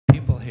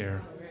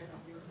here.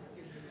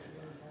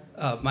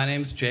 My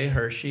name's Jay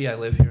Hershey. I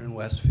live here in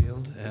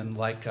Westfield, and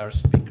like our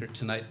speaker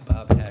tonight,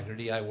 Bob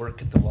Hagerty, I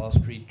work at the Wall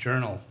Street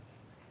Journal.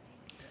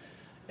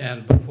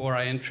 And before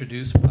I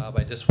introduce Bob,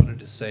 I just wanted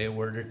to say a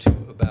word or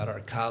two about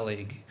our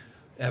colleague,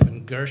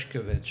 Evan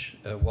Gershkovich,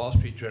 a Wall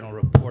Street Journal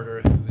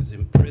reporter who is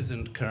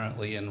imprisoned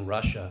currently in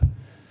Russia.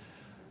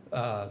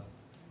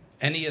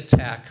 Any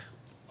attack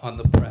on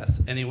the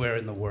press anywhere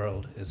in the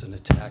world is an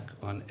attack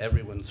on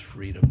everyone's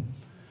freedom,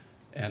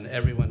 and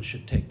everyone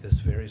should take this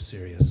very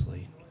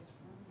seriously.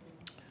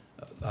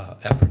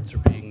 Efforts are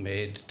being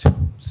made to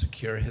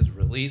secure his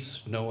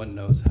release. No one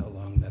knows how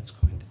long that's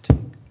going to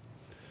take.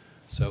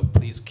 So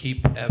please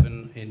keep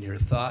Evan in your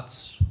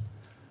thoughts.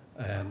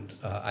 And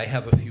I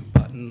have a few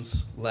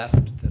buttons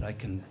left that I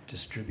can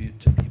distribute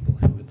to people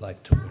who would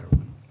like to wear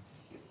one.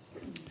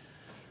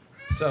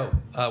 So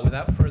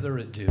without further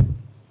ado,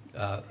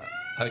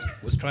 I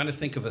was trying to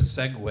think of a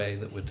segue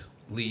that would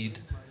lead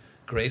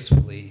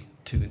gracefully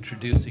to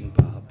introducing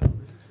Bob.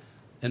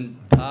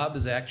 And Bob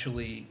is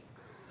actually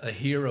a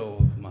hero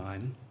of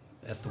mine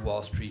at the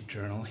Wall Street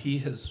Journal.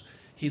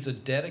 He's a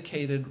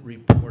dedicated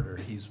reporter.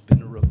 He's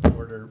been a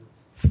reporter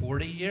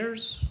 40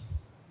 years,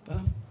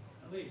 Bob?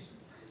 At least.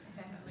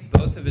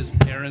 Both of his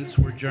parents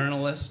were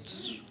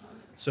journalists.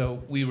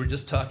 So we were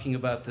just talking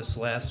about this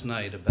last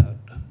night, about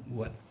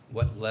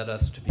what led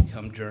us to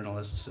become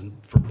journalists. And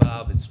for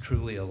Bob, it's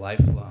truly a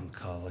lifelong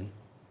calling.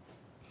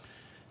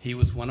 He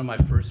was one of my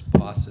first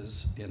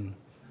bosses in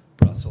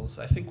Brussels.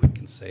 I think we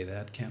can say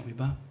that, can't we,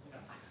 Bob?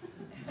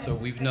 So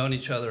we've known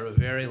each other a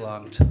very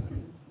long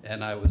time.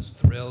 And I was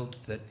thrilled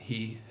that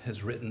he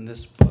has written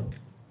this book.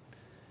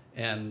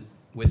 And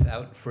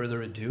without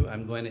further ado,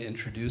 I'm going to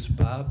introduce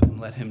Bob and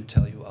let him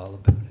tell you all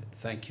about it.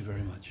 Thank you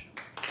very much.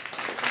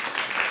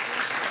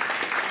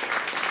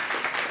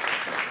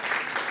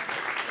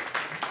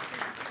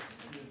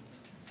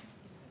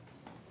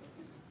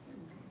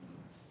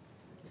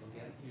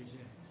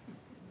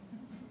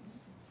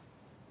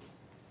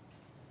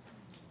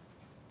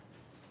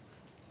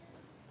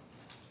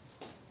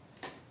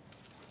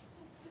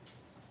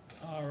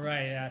 All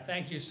right,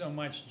 thank you so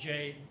much,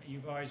 Jay.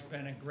 You've always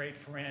been a great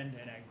friend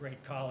and a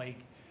great colleague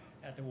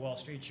at the Wall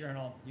Street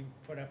Journal. You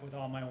put up with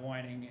all my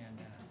whining, and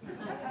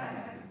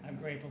I'm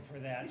grateful for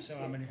that. So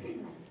I'm going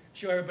to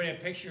show everybody a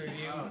picture of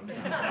you.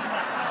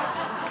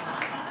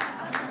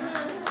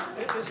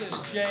 This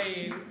is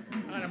Jay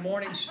on a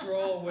morning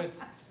stroll with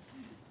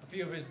a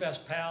few of his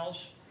best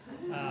pals.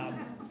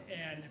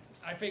 And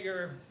I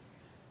figure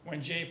when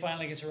Jay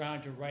finally gets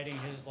around to writing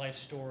his life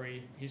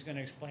story, he's going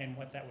to explain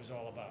what that was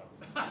all about.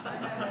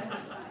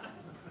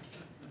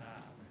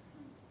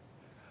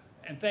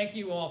 And thank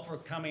you all for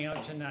coming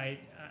out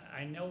tonight.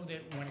 I know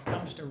that when it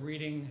comes to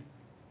reading,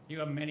 you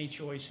have many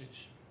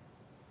choices.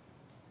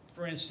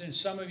 For instance,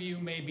 some of you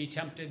may be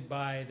tempted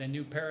by the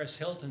new Paris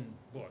Hilton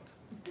book.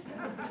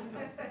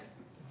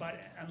 But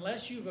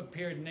unless you've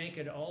appeared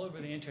naked all over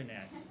the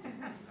internet,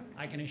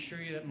 I can assure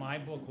you that my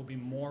book will be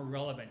more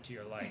relevant to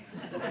your life.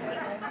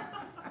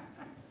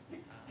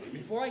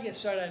 Before I get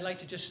started, I'd like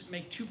to just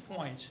make 2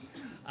 points.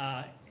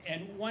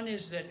 And one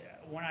is that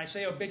when I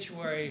say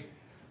obituary,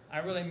 I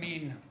really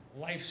mean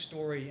life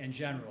story in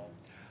general.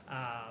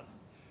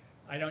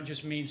 I don't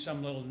just mean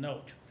some little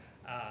note,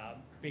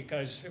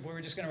 because if we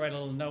were just going to write a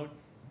little note,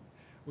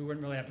 we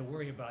wouldn't really have to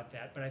worry about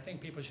that. But I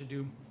think people should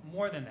do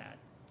more than that.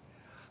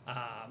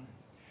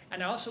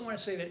 And I also want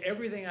to say that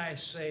everything I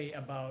say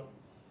about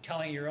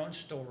telling your own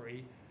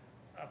story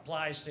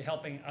applies to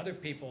helping other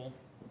people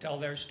tell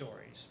their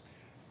stories,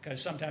 because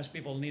sometimes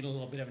people need a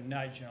little bit of a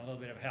nudge and a little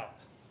bit of help.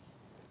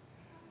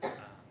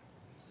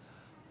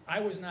 I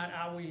was not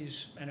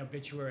always an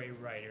obituary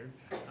writer.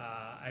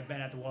 I've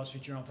been at the Wall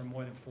Street Journal for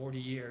more than 40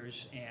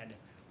 years and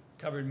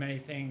covered many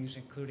things,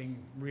 including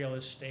real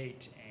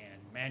estate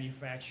and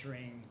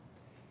manufacturing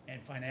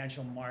and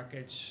financial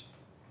markets.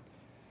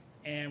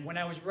 And when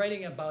I was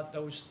writing about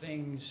those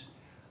things,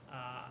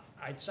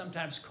 I'd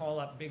sometimes call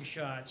up big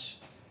shots,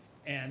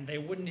 and they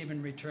wouldn't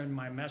even return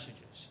my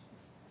messages.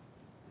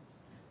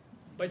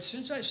 But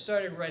since I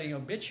started writing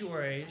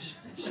obituaries,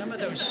 some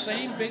of those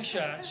same big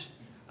shots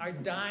are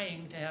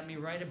dying to have me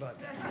write about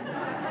them.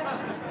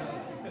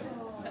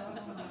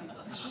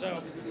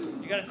 So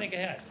you got to think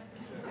ahead.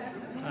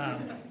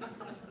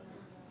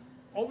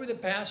 Over the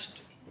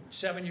past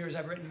 7 years,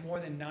 I've written more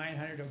than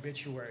 900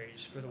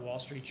 obituaries for the Wall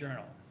Street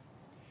Journal.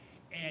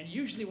 And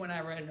usually when I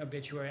write an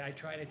obituary, I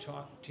try to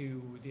talk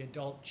to the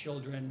adult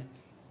children,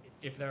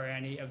 if there are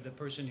any, of the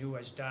person who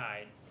has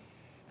died.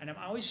 And I'm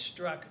always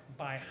struck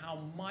by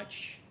how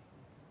much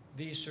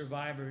these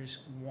survivors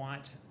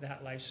want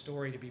that life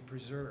story to be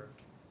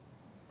preserved,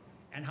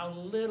 and how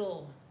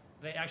little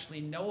they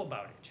actually know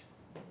about it.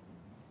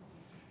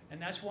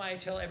 And that's why I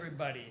tell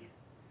everybody,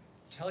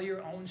 tell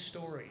your own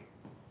story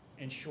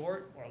in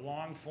short or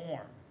long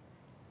form.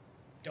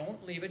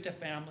 Don't leave it to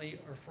family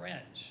or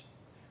friends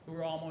who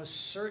are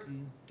almost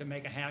certain to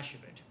make a hash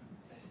of it.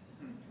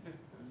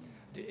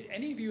 Did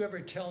any of you ever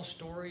tell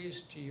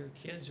stories to your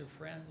kids or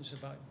friends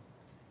about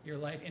your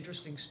life,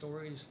 interesting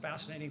stories,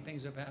 fascinating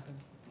things that have happened?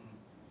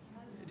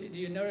 Do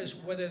you notice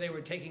whether they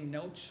were taking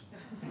notes?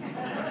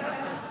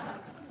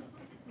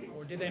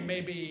 Or did they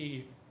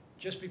maybe,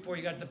 just before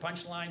you got to the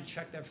punchline,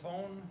 check their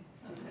phone?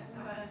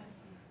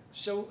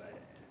 So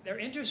they're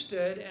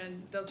interested,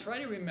 and they'll try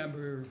to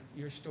remember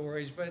your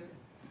stories, but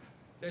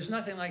there's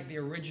nothing like the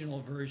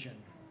original version.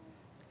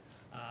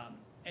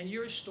 And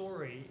your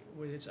story,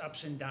 with its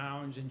ups and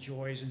downs and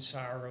joys and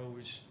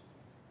sorrows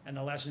and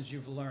the lessons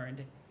you've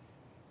learned,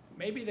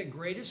 may be the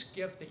greatest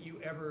gift that you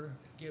ever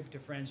give to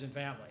friends and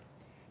family.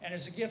 And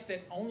it's a gift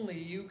that only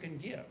you can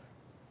give.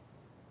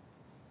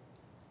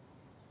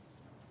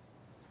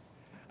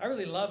 I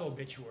really love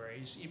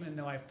obituaries, even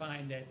though I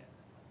find that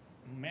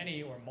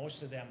many or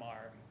most of them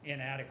are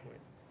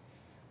inadequate.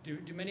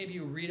 Do many of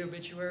you read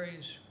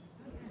obituaries?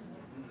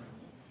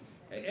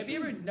 Have you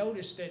ever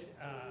noticed that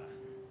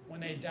when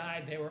they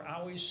died, they were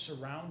always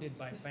surrounded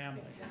by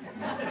family?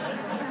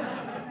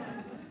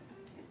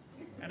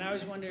 And I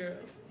always wonder,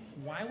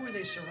 why were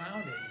they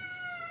surrounded?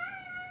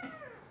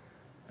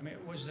 I mean,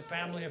 was the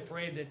family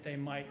afraid that they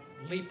might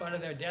leap out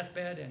of their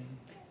deathbed and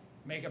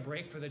make a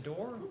break for the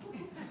door?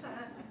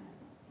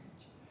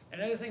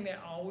 Another thing, they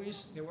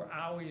were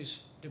always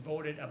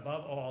devoted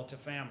above all to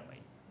family.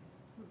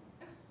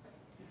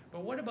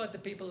 But what about the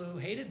people who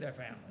hated their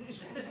families?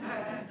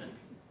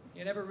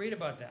 You never read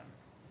about them.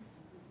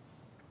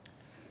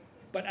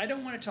 But I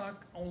don't want to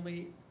talk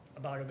only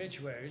about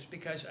obituaries,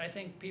 because I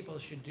think people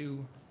should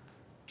do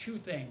two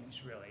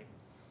things, really.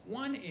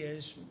 One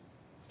is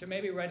to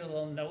maybe write a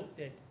little note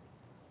that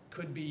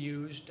could be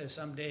used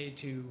someday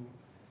to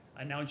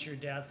announce your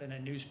death in a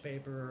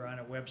newspaper or on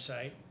a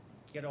website,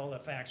 get all the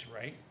facts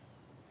right.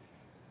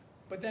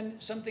 But then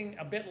something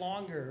a bit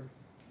longer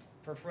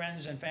for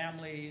friends and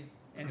family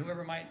and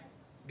whoever might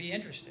be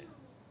interested.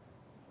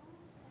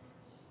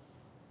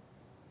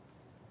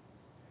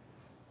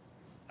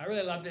 I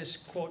really love this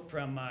quote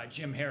from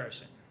Jim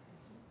Harrison.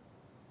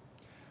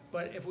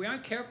 But if we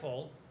aren't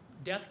careful,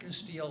 death can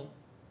steal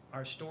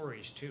our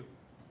stories too.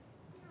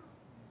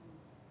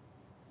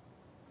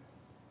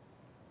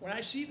 When I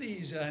see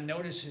these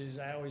notices,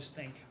 I always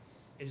think,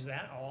 is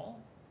that all?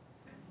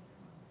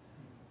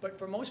 But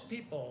for most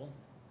people,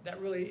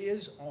 that really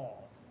is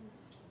all.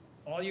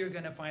 All you're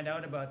going to find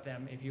out about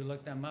them if you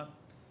look them up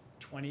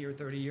 20 or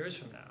 30 years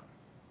from now.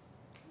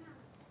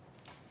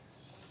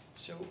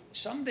 So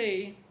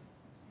someday,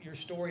 your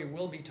story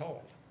will be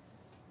told.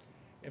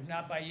 If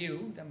not by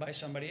you, then by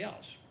somebody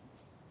else.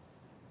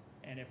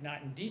 And if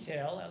not in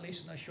detail, at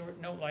least in a short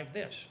note like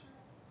this.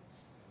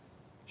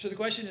 So the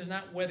question is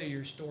not whether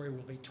your story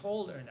will be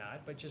told or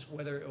not, but just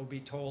whether it will be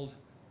told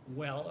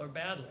well or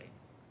badly.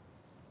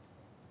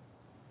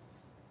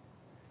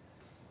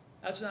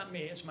 That's not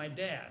me, it's my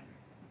dad.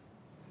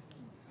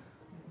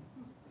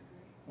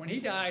 When he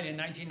died in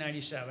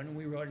 1997,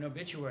 we wrote an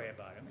obituary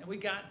about him, and we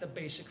got the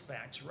basic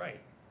facts right.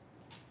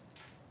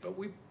 But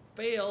we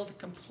failed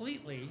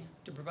completely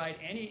to provide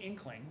any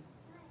inkling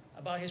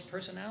about his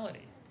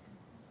personality.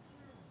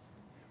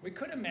 We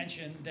could have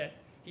mentioned that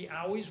he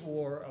always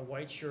wore a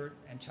white shirt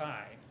and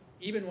tie,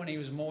 even when he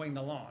was mowing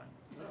the lawn.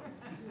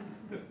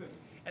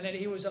 And that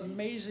he was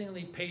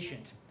amazingly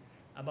patient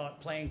about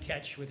playing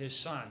catch with his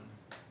son,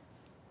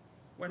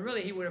 when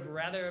really he would have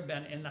rather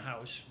been in the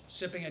house,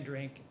 sipping a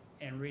drink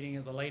and reading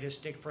the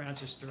latest Dick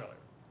Francis thriller.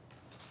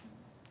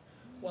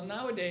 Well,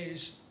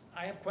 nowadays,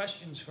 I have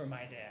questions for my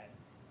dad.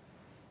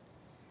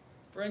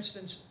 For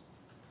instance,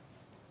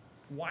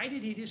 why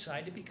did he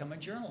decide to become a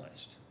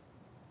journalist?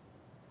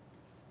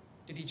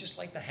 Did he just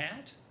like the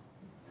hat?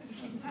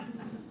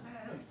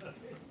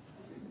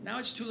 Now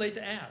it's too late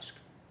to ask.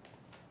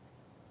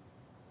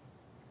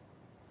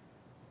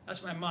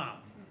 That's my mom.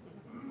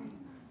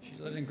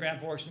 She lives in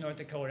Grand Forks, North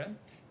Dakota,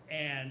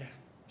 and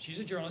she's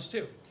a journalist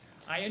too.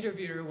 I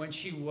interviewed her when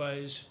she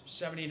was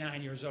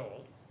 79 years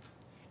old,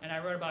 and I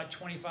wrote about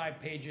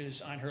 25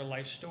 pages on her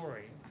life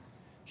story.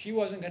 She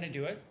wasn't going to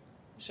do it,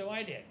 so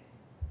I did.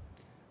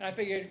 And I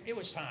figured it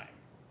was time.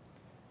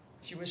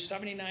 She was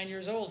 79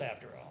 years old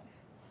after all.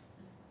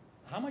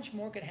 How much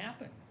more could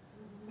happen?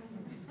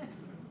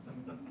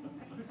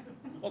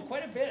 Well,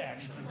 quite a bit,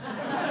 actually.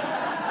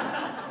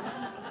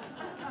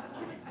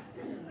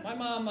 My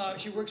mom,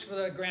 she works for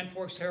the Grand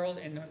Forks Herald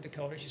in North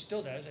Dakota. She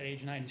still does at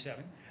age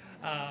 97.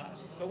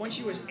 But when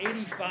she was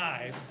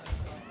 85,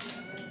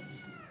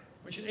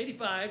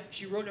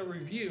 she wrote a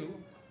review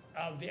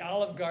of the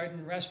Olive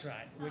Garden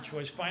restaurant, which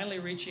was finally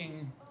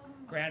reaching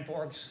Grand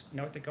Forks,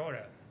 North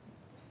Dakota.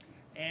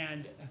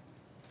 And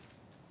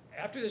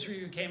after this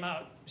review came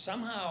out,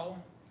 somehow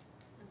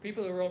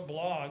people who wrote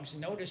blogs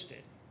noticed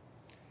it.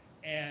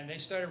 And they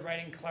started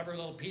writing clever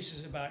little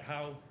pieces about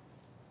how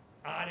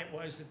odd it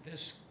was that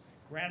this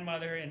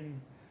grandmother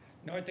in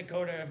North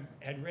Dakota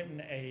had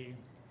written a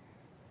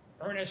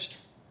earnest,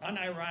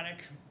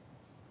 unironic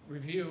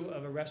review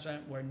of a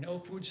restaurant where no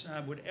food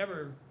snob would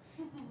ever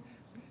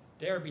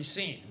dare be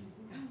seen.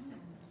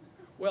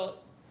 Well,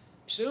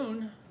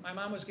 soon my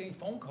mom was getting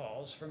phone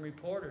calls from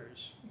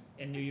reporters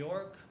in New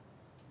York,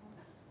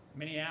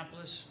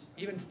 Minneapolis,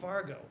 even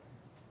Fargo.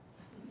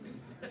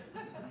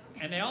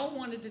 And they all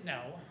wanted to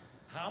know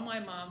how my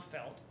mom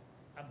felt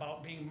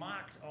about being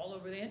mocked all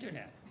over the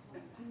internet.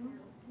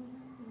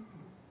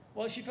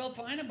 Well, she felt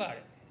fine about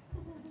it.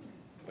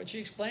 But she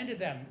explained to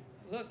them,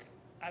 look,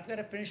 I've got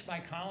to finish my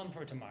column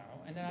for tomorrow,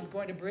 and then I'm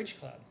going to bridge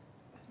club.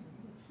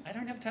 I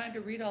don't have time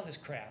to read all this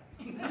crap.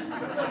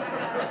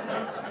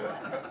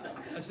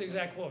 That's the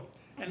exact quote.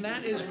 And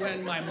that is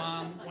when my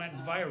mom went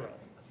viral.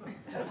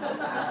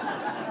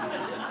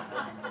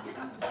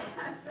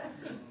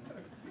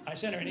 I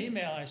sent her an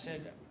email. I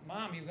said,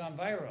 Mom, you've gone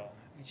viral.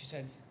 And she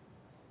said,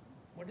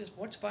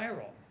 what's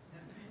viral?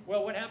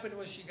 Well, what happened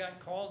was she got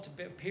called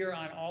to appear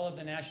on all of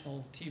the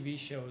national TV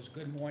shows,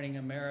 Good Morning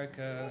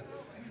America,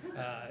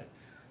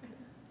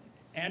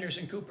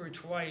 Anderson Cooper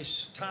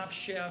twice, Top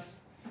Chef.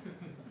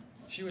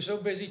 She was so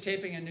busy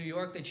taping in New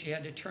York that she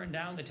had to turn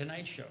down The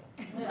Tonight Show.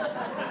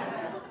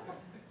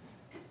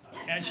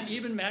 And she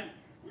even met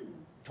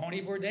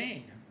Tony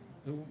Bourdain,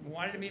 who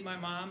wanted to meet my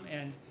mom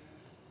and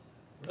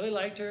really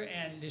liked her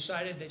and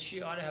decided that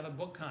she ought to have a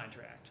book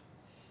contract.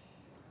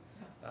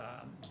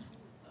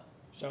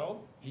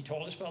 So he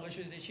told his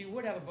publisher that she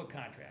would have a book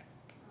contract.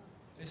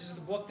 This is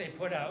the book they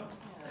put out.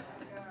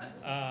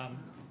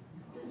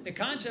 The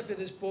concept of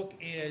this book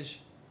is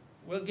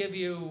we'll give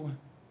you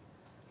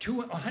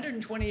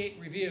 128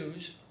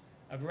 reviews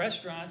of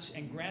restaurants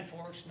in Grand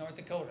Forks, North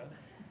Dakota,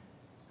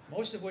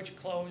 most of which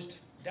closed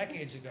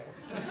decades ago.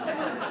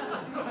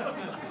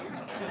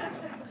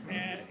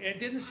 And it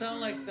didn't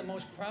sound like the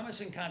most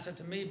promising concept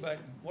to me, but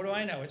what do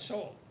I know? It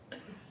sold.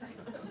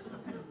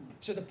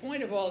 So the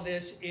point of all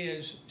this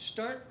is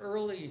start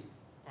early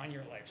on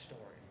your life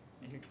story,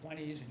 in your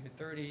 20s and your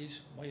 30s,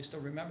 while you still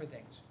remember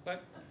things.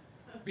 But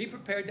be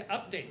prepared to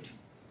update.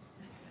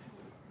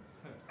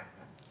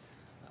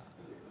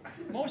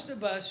 Most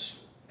of us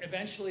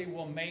eventually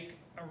will make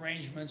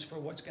arrangements for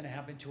what's going to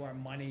happen to our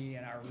money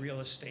and our real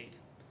estate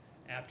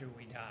after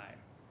we die.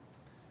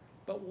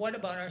 But what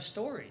about our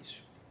stories?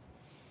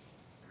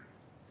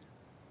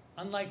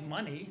 Unlike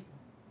money,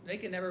 they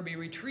can never be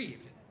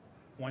retrieved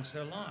once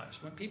they're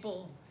lost. When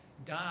people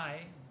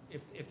die,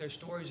 if their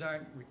stories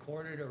aren't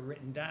recorded or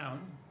written down,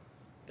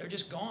 they're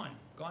just gone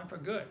for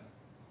good.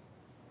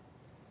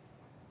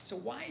 So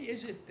why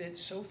is it that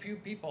so few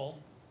people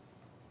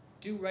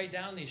do write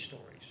down these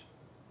stories?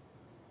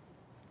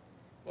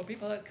 Well,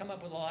 people have come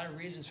up with a lot of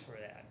reasons for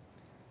that.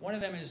 One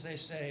of them is they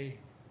say,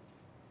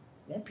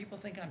 won't people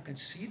think I'm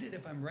conceited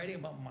if I'm writing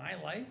about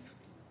my life?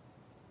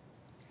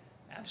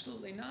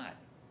 Absolutely not.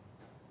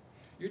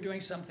 You're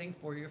doing something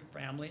for your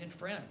family and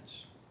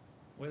friends,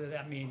 whether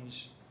that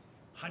means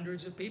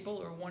hundreds of people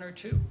or one or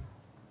two.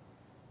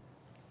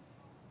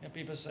 And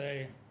people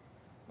say,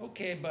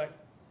 okay, but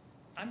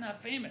I'm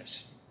not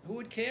famous. Who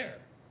would care?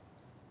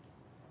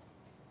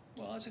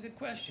 Well, that's a good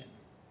question.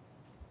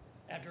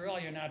 After all,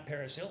 you're not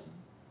Paris Hilton.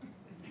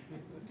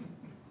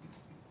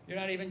 You're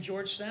not even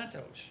George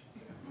Santos.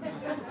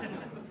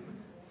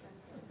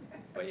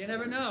 But you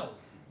never know.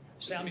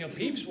 Samuel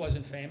Pepys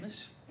wasn't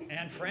famous.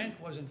 Anne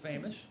Frank wasn't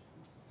famous.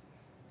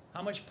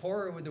 How much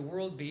poorer would the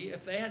world be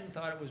if they hadn't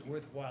thought it was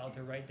worthwhile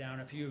to write down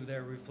a few of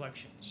their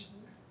reflections?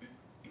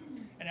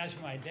 And as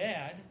for my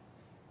dad,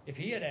 if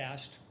he had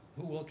asked,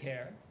 who will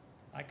care,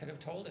 I could have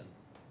told him,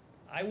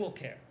 I will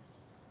care.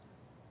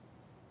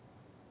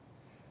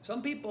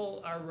 Some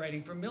people are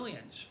writing for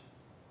millions.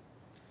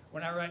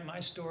 When I write my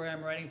story,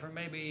 I'm writing for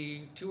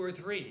maybe 2 or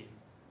 3.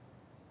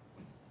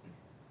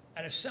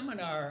 At a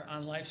seminar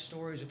on life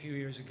stories a few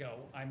years ago,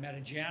 I met a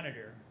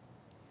janitor,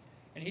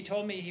 and he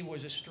told me he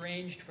was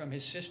estranged from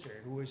his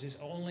sister, who was his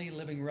only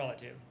living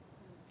relative.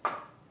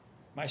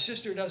 My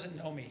sister doesn't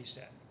know me, he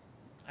said.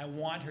 I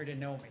want her to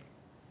know me.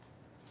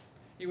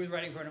 He was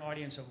writing for an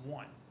audience of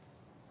 1,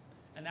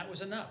 and that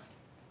was enough.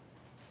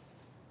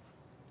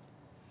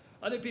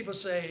 Other people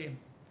say,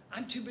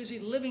 I'm too busy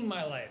living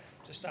my life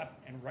to stop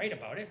and write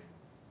about it.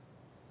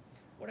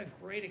 What a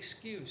great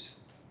excuse.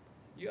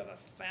 You have a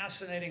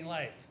fascinating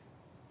life.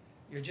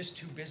 You're just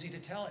too busy to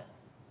tell it.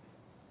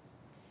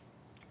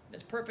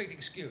 That's a perfect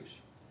excuse.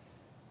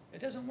 It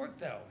doesn't work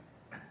though,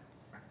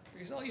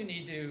 because all you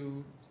need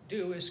to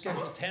do is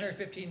schedule 10 or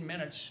 15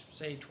 minutes,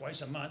 say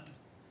twice a month,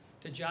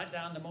 to jot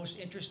down the most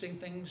interesting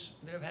things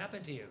that have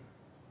happened to you.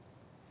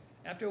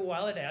 After a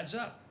while, it adds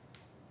up.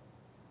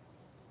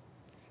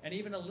 And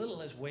even a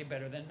little is way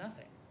better than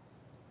nothing.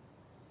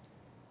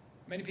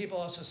 Many people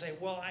also say,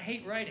 well, I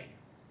hate writing.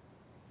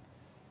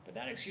 But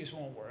that excuse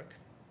won't work.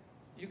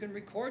 You can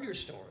record your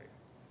story.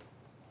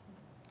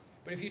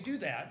 But if you do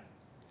that,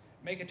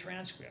 make a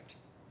transcript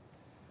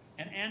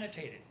and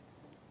annotate it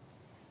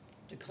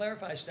to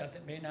clarify stuff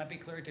that may not be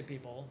clear to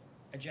people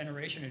a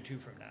generation or 2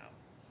 from now.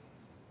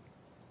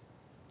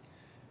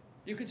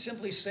 You could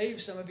simply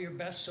save some of your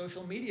best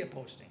social media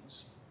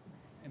postings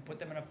and put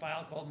them in a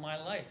file called My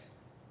Life.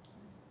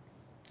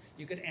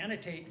 You could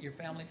annotate your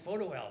family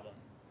photo album,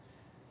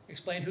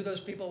 explain who those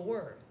people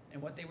were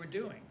and what they were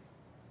doing.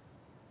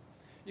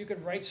 You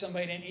could write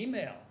somebody an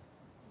email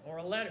or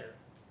a letter.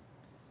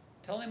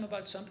 Tell them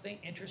about something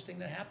interesting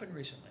that happened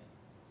recently.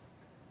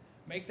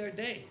 Make their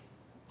day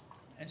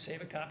and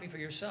save a copy for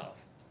yourself.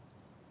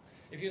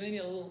 If you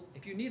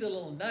need a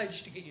little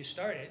nudge to get you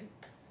started,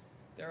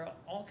 there are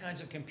all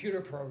kinds of computer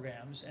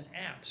programs and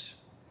apps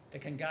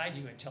that can guide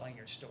you in telling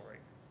your story.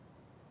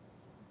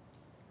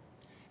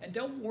 And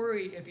don't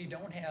worry if you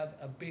don't have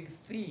a big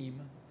theme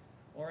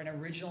or an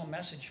original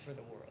message for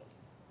the world.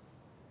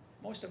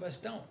 Most of us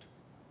don't.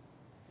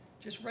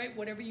 Just write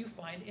whatever you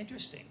find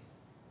interesting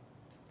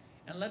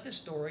and let the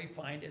story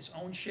find its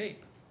own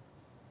shape.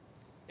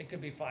 It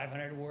could be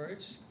 500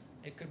 words,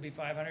 it could be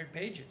 500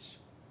 pages.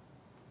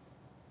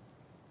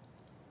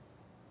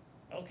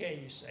 Okay,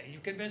 you say, you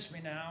convinced me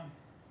now,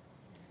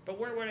 but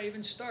where would I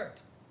even start?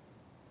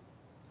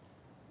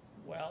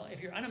 Well,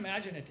 if you're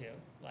unimaginative,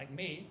 like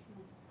me,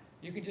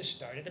 you can just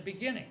start at the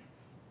beginning.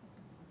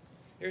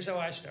 Here's how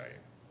I started.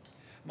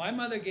 My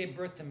mother gave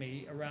birth to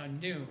me around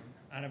noon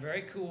on a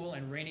very cool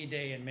and rainy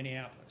day in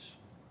Minneapolis.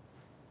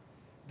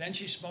 Then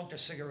she smoked a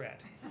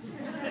cigarette.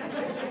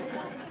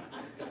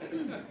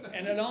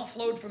 And it all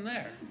flowed from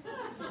there.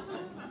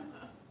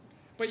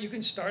 But you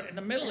can start in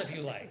the middle if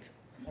you like,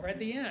 or at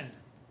the end,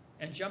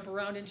 and jump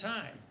around in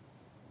time.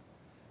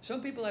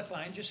 Some people, I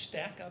find, just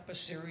stack up a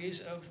series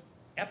of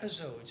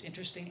episodes,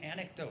 interesting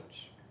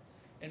anecdotes,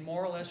 in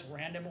more or less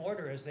random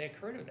order as they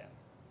occur to them.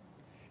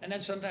 And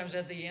then sometimes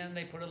at the end,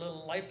 they put a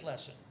little life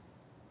lesson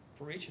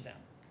for each of them.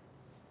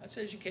 That's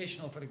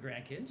educational for the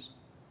grandkids.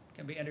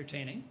 Can be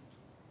entertaining.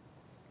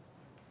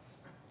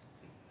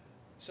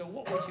 So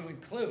what would you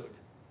include?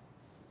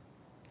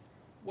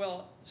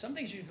 Well, some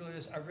things you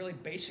include are really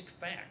basic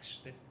facts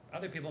that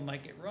other people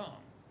might get wrong.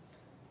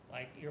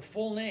 Like your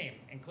full name,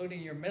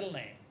 including your middle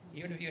name,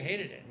 even if you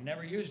hated it and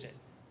never used it.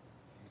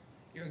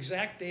 Your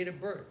exact date of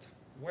birth,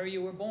 where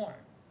you were born,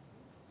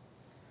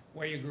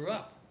 where you grew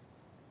up,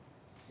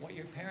 what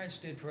your parents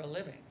did for a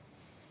living,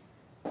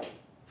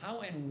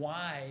 how and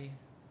why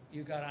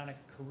you got on a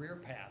career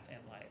path in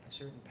life, a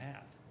certain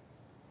path,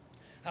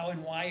 how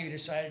and why you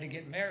decided to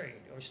get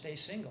married or stay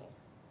single.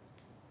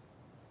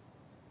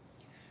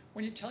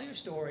 When you tell your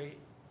story,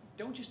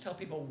 don't just tell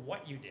people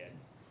what you did,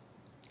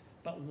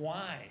 but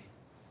why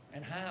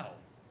and how,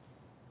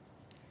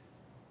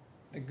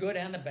 the good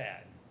and the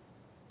bad,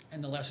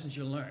 and the lessons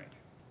you learned.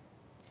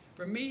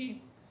 For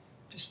me,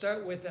 to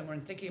start with, and when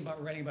thinking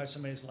about writing about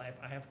somebody's life,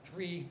 I have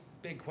three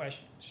big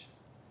questions.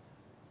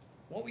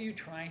 What were you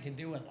trying to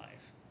do in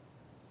life?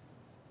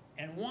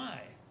 And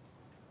why?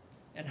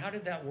 And how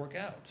did that work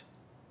out?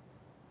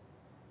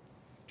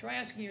 Try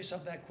asking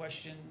yourself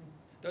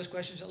those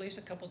questions at least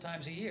a couple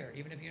times a year,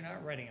 even if you're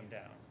not writing them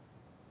down.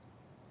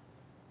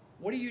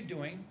 What are you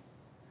doing?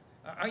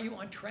 Are you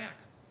on track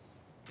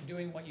to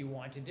doing what you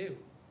want to do?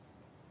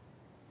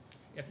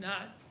 If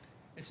not,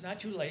 it's not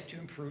too late to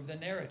improve the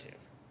narrative.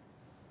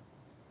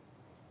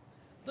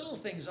 Little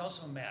things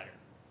also matter.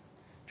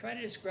 Try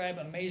to describe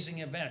amazing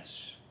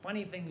events,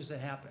 funny things that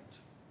happened.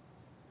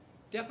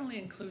 Definitely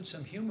include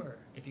some humor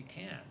if you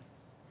can.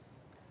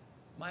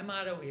 My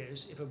motto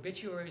is, if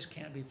obituaries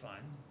can't be fun,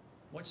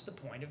 what's the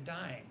point of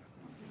dying?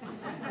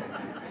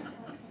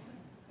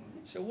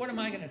 So what am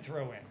I going to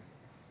throw in?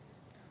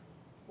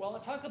 Well, I'll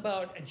talk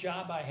about a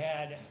job I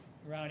had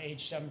around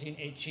age 17,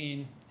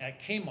 18 at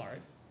Kmart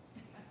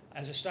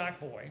as a stock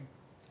boy.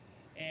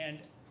 And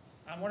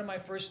on one of my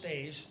first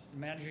days, the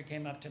manager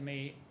came up to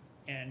me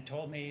and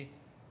told me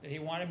that he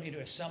wanted me to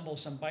assemble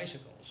some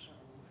bicycles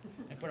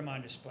and put them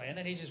on display. And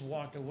then he just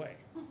walked away.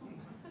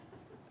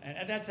 And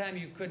at that time,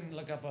 you couldn't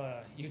look up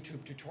a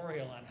YouTube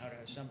tutorial on how to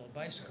assemble a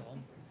bicycle.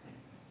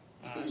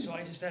 So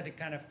I just had to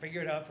kind of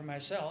figure it out for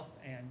myself.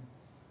 And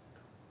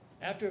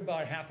after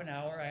about half an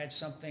hour, I had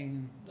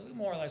something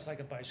more or less like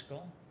a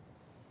bicycle.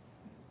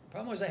 The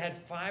problem was I had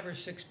 5 or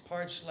 6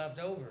 parts left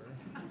over.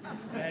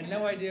 I had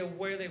no idea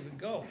where they would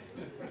go.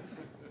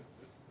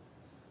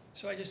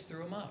 So I just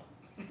threw them out.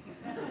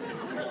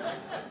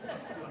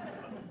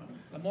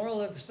 The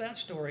moral of that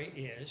story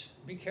is,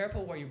 be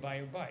careful where you buy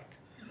your bike.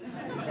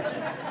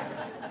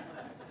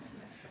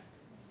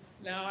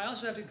 Now, I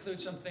also have to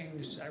include some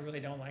things I really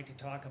don't like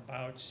to talk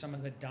about, some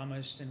of the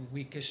dumbest and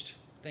weakest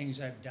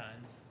things I've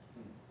done.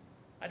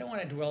 I don't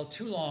want to dwell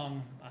too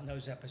long on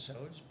those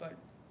episodes, but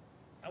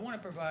I want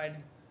to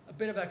provide a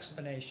bit of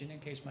explanation in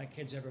case my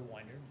kids ever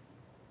wonder.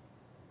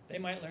 They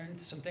might learn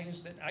some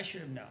things that I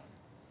should have known.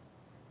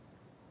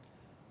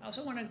 I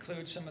also want to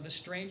include some of the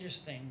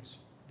strangest things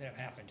that have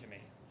happened to me.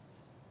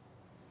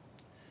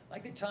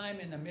 Like the time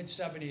in the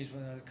mid-70s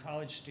when I was a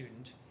college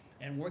student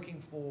and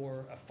working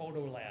for a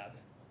photo lab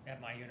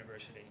at my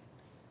university.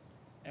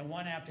 And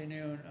one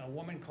afternoon, a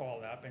woman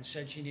called up and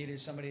said she needed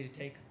somebody to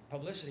take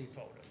publicity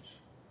photos.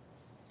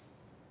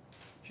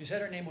 She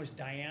said her name was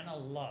Diana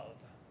Love.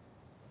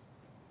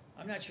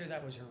 I'm not sure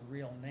that was her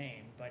real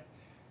name, but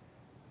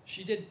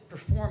she did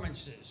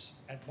performances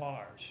at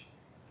bars.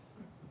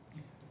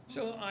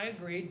 So I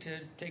agreed to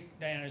take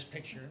Diana's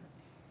picture,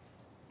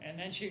 and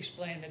then she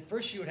explained that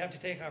first she would have to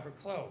take off her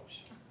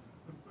clothes.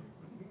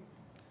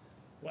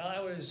 Well, I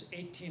was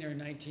 18 or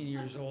 19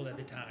 years old at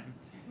the time,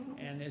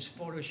 and this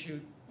photo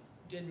shoot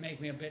did make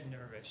me a bit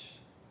nervous.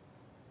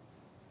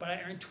 But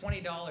I earned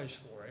 $20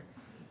 for it,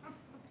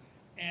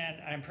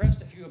 and I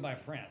impressed a few of my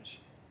friends.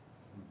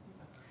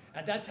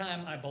 At that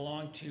time, I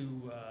belonged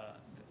to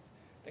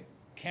the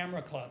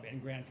Camera Club in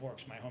Grand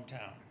Forks, my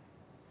hometown.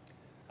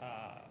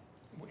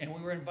 And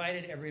we were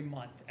invited every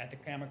month at the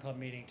Camera Club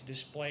meeting to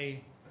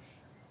display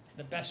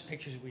the best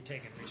pictures we'd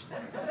taken recently.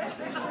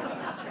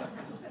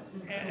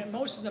 And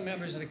most of the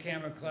members of the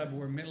Camera Club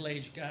were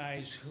middle-aged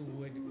guys who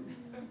would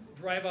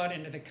drive out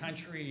into the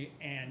country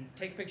and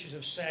take pictures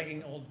of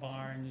sagging old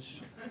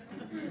barns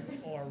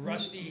or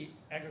rusty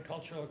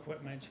agricultural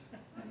equipment.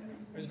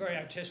 It was very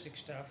artistic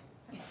stuff.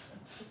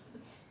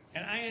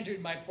 And I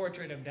entered my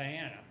portrait of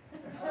Diana.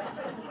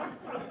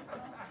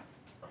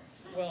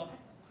 Well,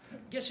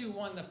 guess who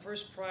won the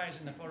first prize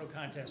in the photo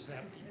contest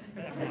that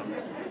month?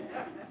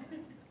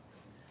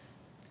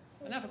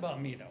 Enough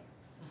about me, though.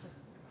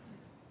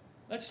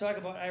 Let's talk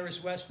about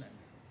Iris Westman.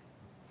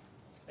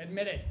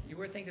 Admit it, you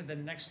were thinking the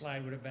next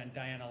slide would have been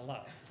Diana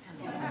Love.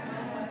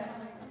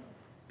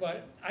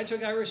 But I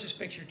took Iris's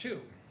picture,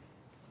 too.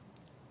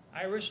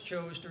 Iris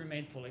chose to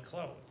remain fully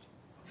clothed.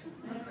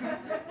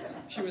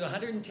 She was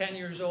 110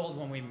 years old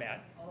when we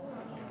met.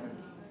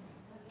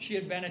 She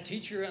had been a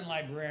teacher and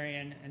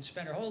librarian and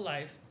spent her whole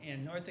life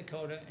in North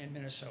Dakota and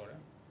Minnesota.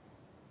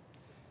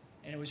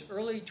 And it was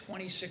early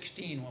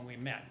 2016 when we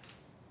met.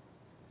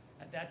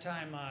 At that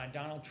time,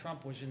 Donald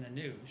Trump was in the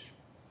news.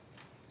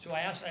 So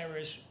I asked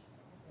Iris,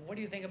 what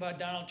do you think about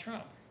Donald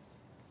Trump?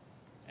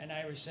 And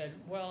Iris said,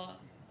 well,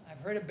 I've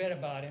heard a bit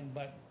about him,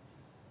 but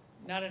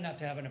not enough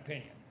to have an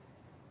opinion.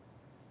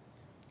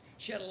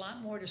 She had a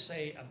lot more to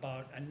say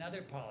about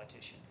another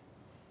politician,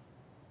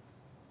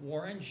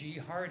 Warren G.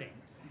 Harding,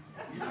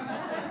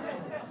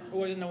 who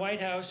was in the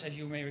White House, as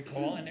you may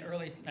recall, in the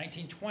early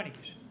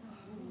 1920s.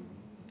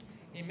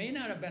 He may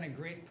not have been a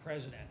great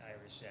president,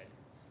 Iris said,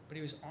 but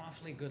he was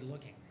awfully good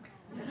looking.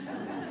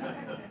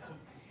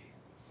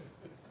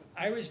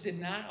 Iris did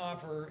not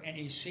offer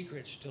any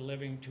secrets to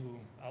living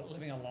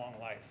a long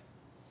life.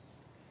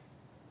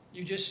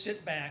 You just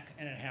sit back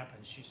and it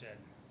happens, she said.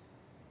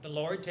 The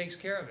Lord takes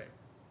care of it,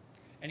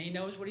 and he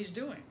knows what he's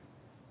doing.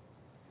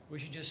 We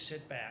should just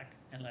sit back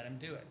and let him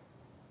do it.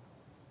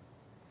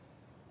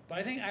 But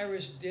I think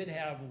Iris did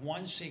have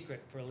one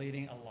secret for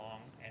leading a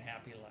long and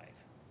happy life.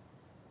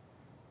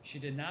 She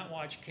did not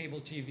watch cable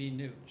TV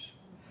news.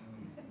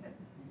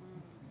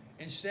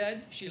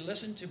 Instead, she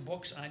listened to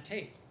books on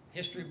tape,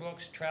 history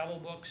books, travel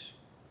books.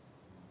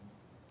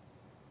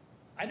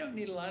 I don't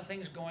need a lot of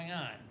things going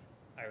on,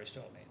 Iris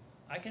told me.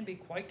 I can be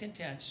quite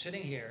content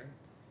sitting here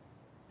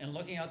and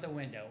looking out the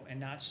window and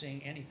not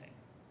seeing anything.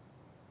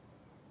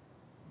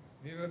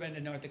 If you've ever been to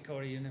North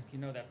Dakota, you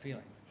know that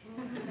feeling.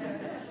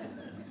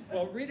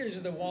 Well, readers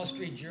of the Wall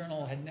Street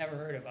Journal had never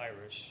heard of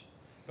Iris,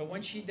 but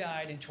when she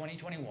died in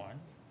 2021,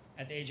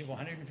 at the age of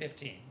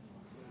 115,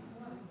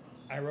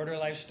 I wrote her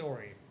life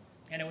story,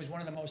 and it was one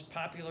of the most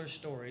popular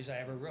stories I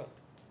ever wrote.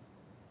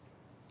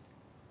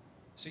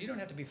 So you don't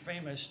have to be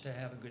famous to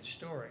have a good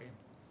story.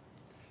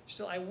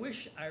 Still, I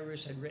wish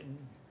Iris had written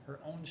her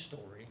own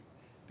story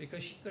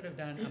because she could have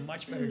done a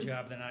much better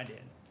job than I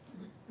did.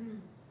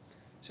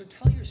 So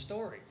tell your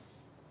story.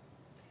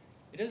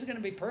 It isn't going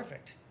to be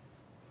perfect.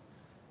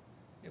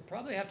 You'll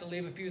probably have to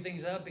leave a few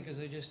things out because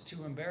they're just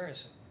too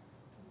embarrassing.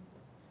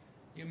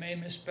 You may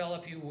misspell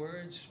a few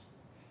words,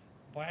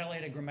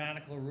 violate a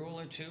grammatical rule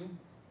or two,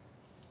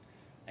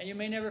 and you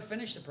may never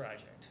finish the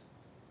project.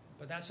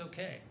 But that's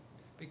okay,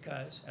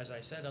 because, as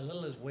I said, a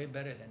little is way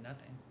better than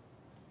nothing.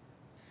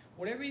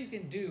 Whatever you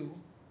can do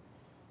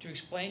to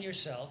explain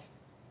yourself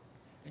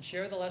and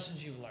share the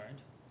lessons you've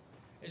learned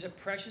is a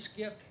precious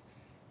gift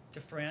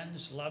to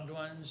friends, loved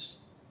ones,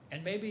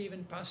 and maybe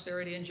even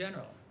posterity in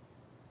general.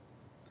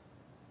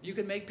 You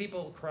can make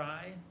people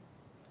cry,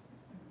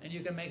 and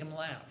you can make them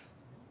laugh.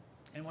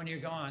 And when you're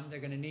gone, they're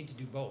going to need to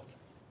do both.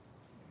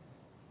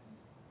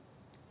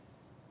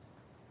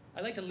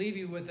 I'd like to leave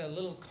you with a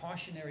little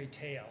cautionary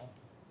tale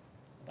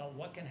about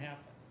what can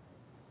happen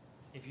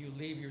if you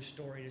leave your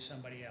story to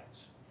somebody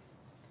else.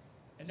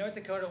 In North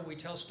Dakota, we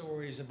tell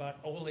stories about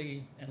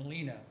Ole and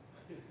Lena,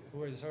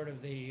 who are sort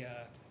of the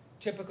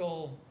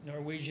typical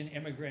Norwegian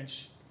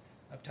immigrants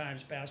of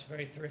times past,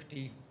 very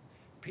thrifty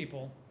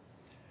people.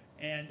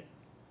 And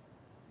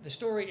the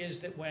story is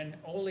that when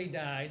Ole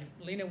died,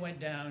 Lena went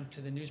down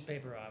to the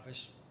newspaper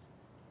office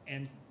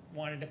and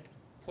wanted to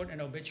put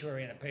an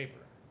obituary in a paper.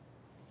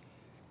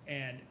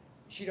 And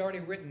she'd already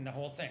written the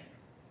whole thing.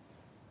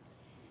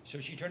 So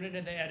she turned it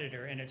to the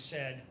editor and it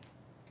said,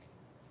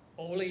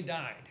 Ole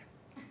died.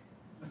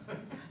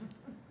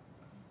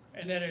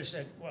 And the editor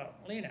said, well,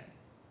 Lena,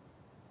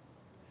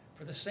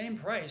 for the same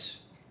price,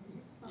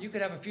 you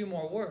could have a few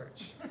more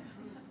words.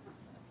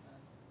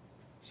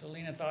 So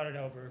Lena thought it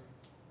over.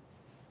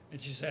 And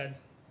she said,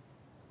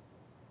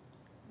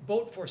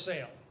 boat for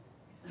sale.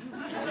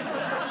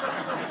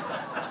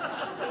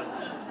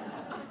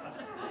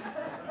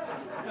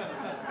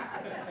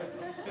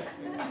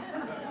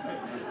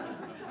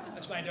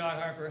 That's my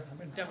dog, Harper. I'm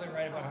going to definitely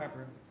write about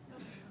Harper.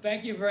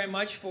 Thank you very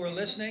much for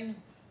listening.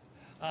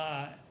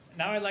 Now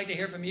I'd like to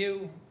hear from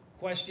you,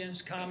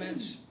 questions,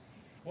 comments,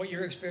 what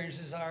your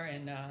experiences are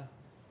in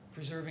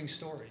preserving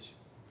stories.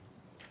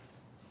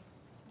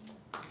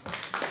 Thank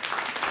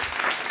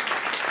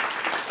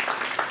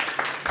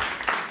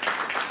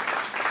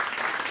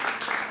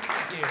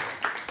you.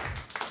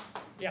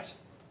 Yes?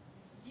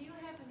 Do you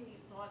have any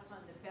thoughts on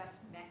the best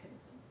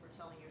mechanism for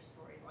telling your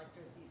story? Like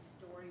there's these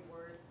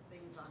StoryWorth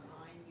things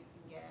online you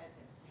can get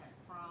and have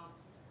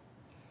prompts.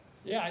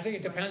 Yeah, I think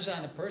it depends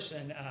on the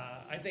person.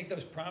 I think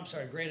those prompts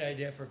are a great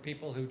idea for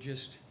people who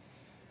just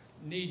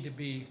need to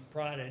be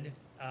prodded.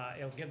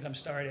 It'll get them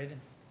started.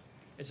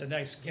 It's a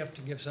nice gift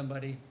to give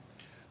somebody.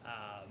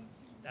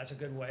 That's a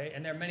good way.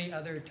 And there are many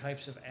other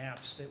types of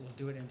apps that will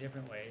do it in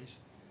different ways.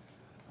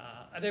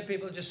 Other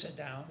people just sit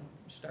down,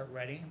 start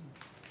writing.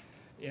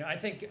 You know, I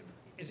think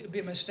it would be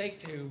a mistake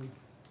to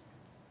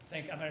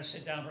think I'm going to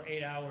sit down for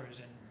 8 hours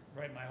and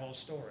write my whole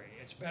story.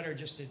 It's better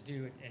just to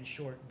do it in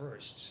short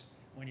bursts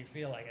when you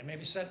feel like it.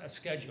 Maybe set a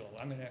schedule.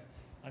 On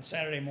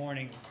Saturday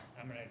morning,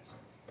 I'm going to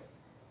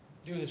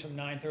do this from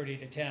 9:30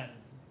 to 10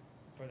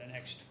 for the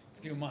next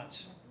few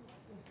months.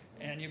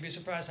 And you'd be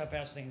surprised how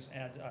fast things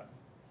add up.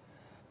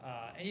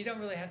 And you don't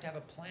really have to have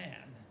a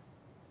plan.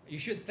 You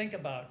should think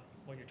about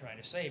what you're trying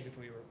to say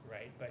before you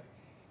write, but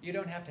you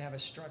don't have to have a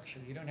structure.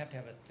 You don't have to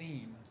have a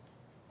theme.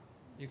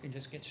 You can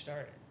just get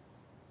started.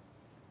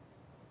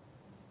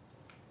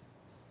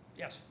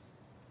 Yes?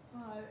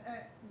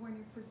 When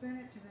you present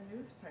it to the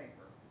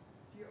newspaper,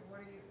 and you're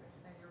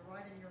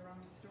writing your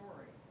own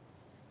story,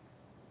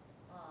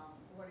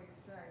 what do you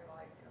say?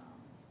 Like,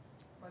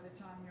 by the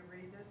time you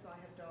read this, I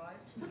have died?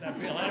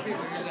 A lot of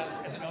people use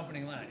that as an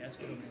opening line. That's a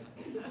good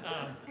opening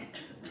line.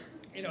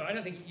 You know, I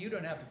don't think you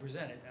don't have to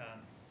present it.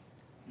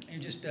 You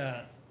just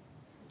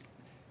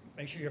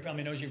make sure your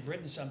family knows you've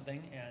written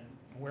something and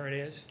where it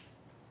is,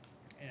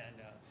 and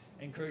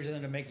encourage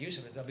them to make use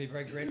of it. They'll be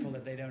very grateful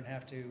that they don't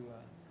have to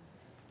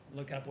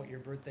look up what your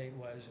birth date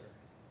was or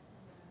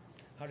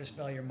how to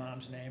spell your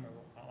mom's name or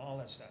all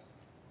that stuff.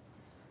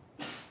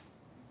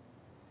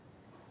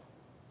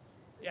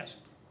 Yes?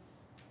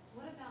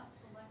 What about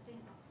selecting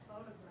a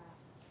photograph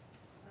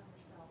of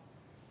yourself?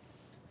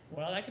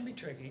 Well, that can be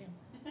tricky,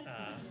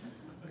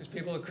 because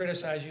people will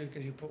criticize you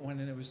because you put one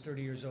in that was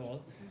 30 years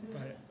old.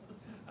 But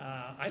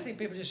I think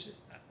people just,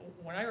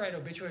 when I write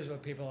obituaries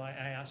about people,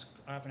 I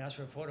often ask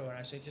for a photo, and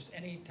I say just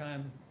any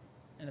time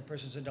in the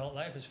person's adult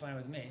life is fine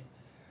with me.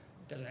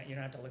 You don't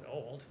have to look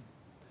old.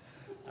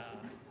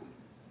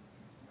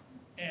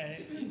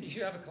 And you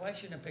should have a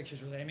collection of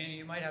pictures with it. I mean,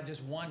 you might have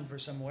just one for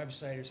some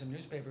website or some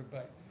newspaper,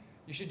 but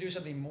you should do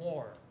something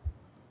more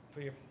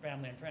for your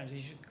family and friends.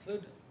 You should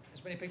include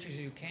as many pictures as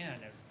you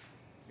can of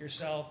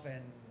yourself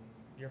and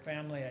your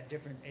family at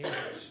different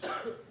ages.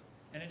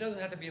 And it doesn't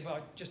have to be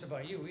just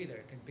about you either.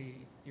 It can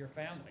be your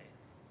family.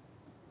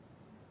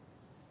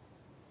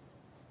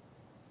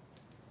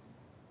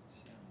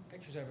 So,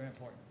 pictures are very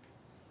important.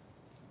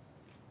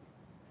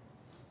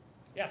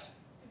 Yes?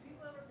 Do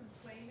people ever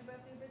complain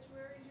about the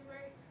obituaries you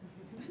write?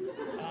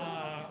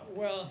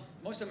 Well,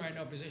 most of them are in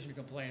no position to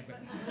complain,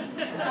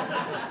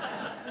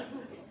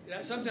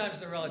 but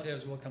sometimes the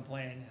relatives will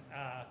complain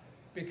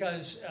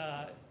because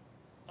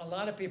a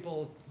lot of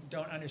people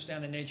don't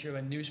understand the nature of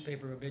a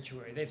newspaper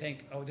obituary. They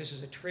think, oh, this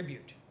is a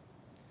tribute,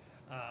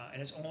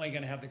 and it's only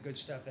going to have the good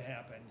stuff that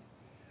happened.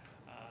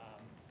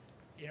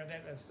 You know,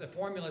 that's the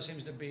formula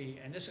seems to be,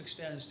 and this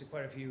extends to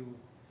quite a few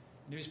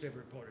newspaper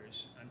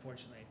reporters,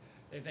 unfortunately.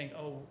 They think,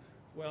 oh,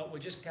 well,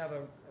 we'll just have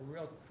a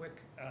real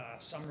quick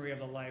summary of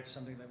the life,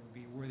 something that would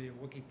be worthy of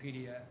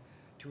Wikipedia,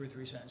 2 or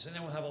 3 sentences. And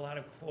then we'll have a lot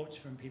of quotes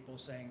from people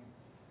saying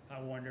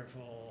how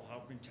wonderful,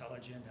 how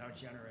intelligent, how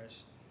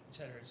generous, et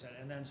cetera,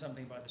 and then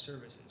something about the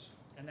services.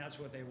 And that's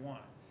what they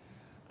want.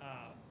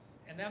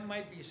 And that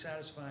might be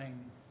satisfying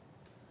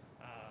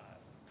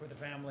for the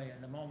family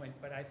in the moment,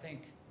 but I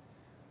think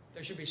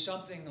there should be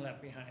something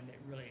left behind that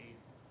really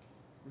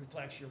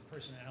reflects your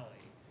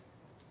personality.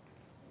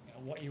 You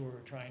know, what you were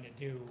trying to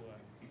do,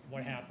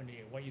 what happened to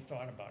you, what you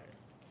thought about it.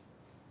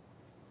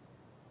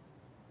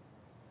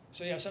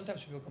 So yeah,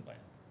 sometimes people complain,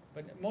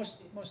 but most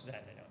of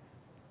that they don't.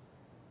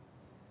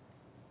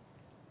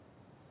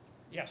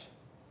 Yes?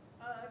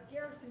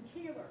 Garrison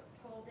Keillor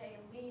told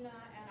a Lena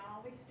and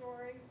Ollie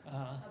story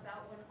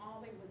about when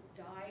Ollie was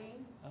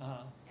dying,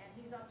 and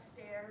he's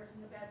upstairs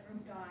in the bedroom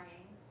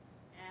dying,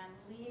 and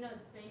Lena's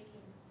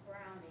baking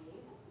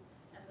brownies,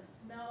 and the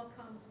smell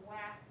comes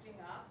wafting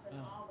up, and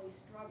Ollie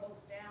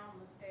struggles down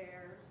the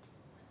stairs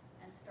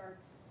and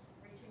starts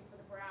reaching for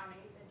the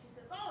brownies, and she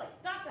says, Ollie,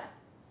 stop that!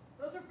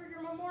 Those are for your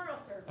memorial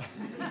service.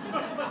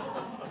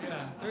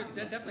 Yeah,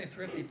 they're definitely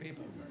thrifty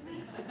people.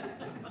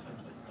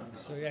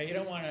 So yeah, you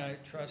don't want to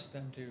trust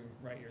them to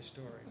write your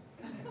story.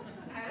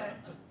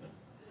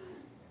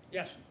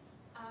 Yes?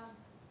 I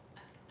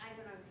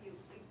don't know if you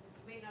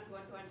may not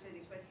want to answer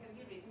this, but have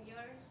you written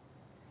yours?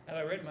 Have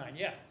I written mine?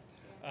 Yeah.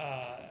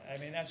 I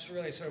mean, that's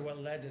really sort of what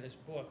led to this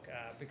book,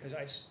 because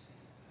I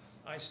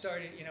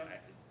started, you know,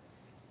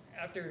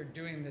 after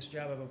doing this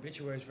job of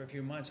obituaries for a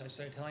few months, I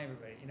started telling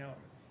everybody, you know,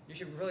 you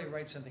should really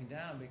write something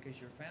down because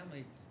your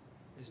family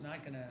is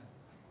not going to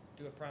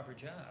do a proper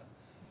job.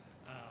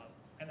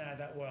 And then I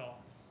thought, well,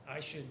 I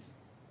should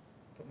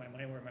put my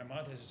money where my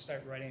mouth is and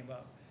start writing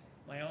about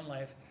my own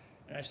life.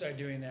 And I started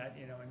doing that,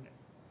 you know, an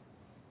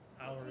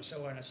hour or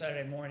so on a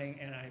Saturday morning,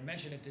 and I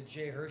mentioned it to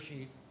Jay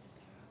Hershey,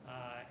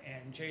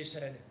 and Jay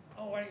said,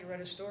 "Oh, why don't you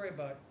write a story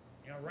about,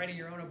 you know, writing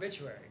your own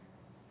obituary?"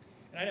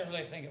 And I didn't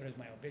really think of it as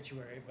my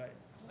obituary, but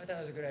I thought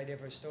it was a good idea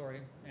for a story,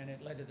 and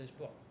it led to this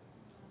book.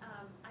 I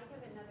have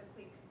another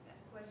quick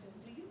question.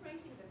 Do you write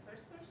in the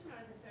first person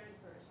or the third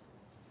person?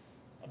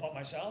 About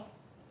myself?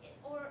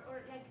 Or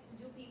like,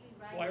 do people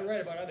write? Well, I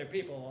write about other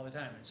people all the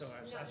time, and so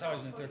I was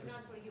always in the third person.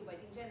 Not for you, but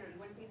in general,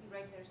 when people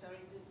write their story,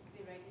 do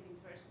they write it in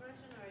first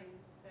person or in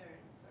third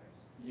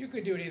person? You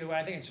could do it either way.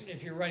 I think it's,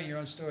 if you're writing your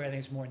own story, I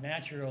think it's more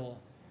natural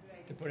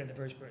Right. to put it in the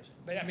first person.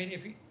 But I mean,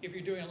 if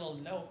you're doing a little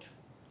note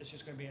that's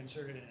just going to be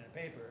inserted in a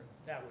paper,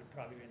 that would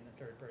probably be in the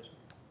third person.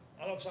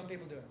 Although some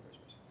people do it in the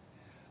first person.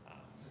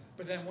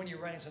 But then when you're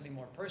writing something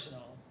more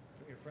personal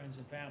for your friends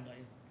and family,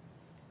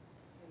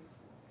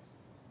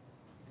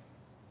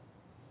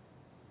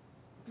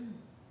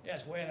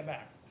 yes, way in the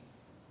back.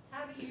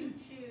 How do you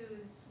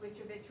choose which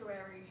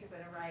obituaries you're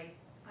gonna write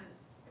on,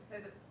 for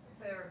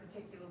a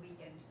particular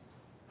weekend?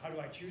 How do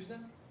I choose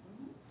them?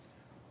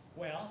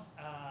 Well,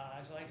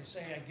 as I like to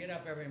say, I get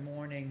up every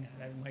morning,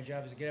 my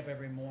job is to get up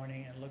every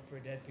morning and look for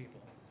dead people.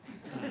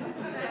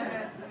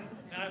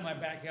 Not in my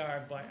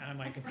backyard, but on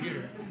my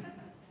computer.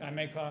 I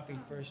make coffee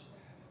first.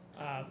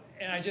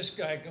 And I just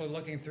go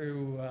looking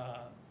through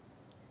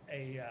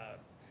a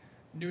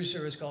news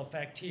service called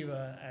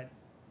Factiva at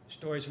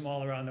stories from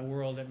all around the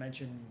world that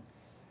mention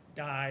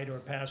died or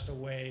passed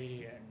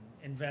away, and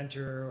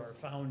inventor or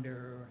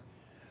founder.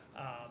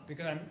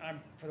 Because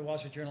I'm for the Wall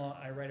Street Journal,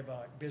 I write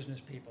about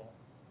business people.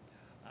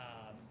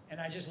 And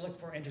I just look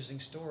for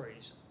interesting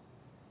stories.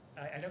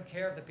 I don't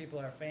care if the people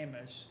are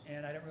famous,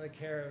 and I don't really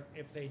care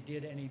if they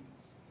did any,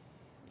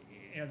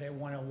 you know, they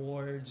won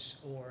awards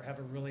or have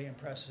a really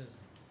impressive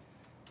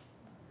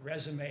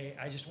resume.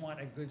 I just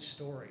want a good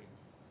story.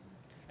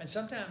 And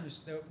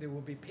sometimes there will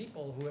be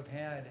people who have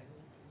had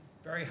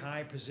very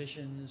high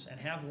positions and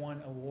have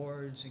won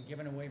awards and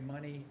given away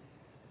money.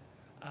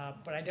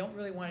 But I don't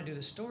really want to do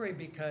the story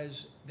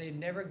because they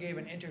never gave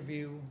an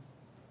interview.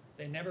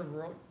 They never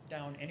wrote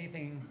down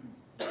anything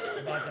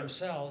about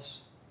themselves.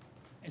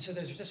 And so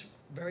there's just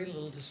very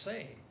little to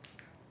say.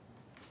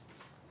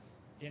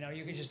 You know,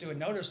 you could just do a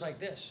notice like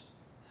this.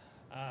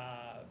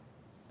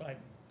 But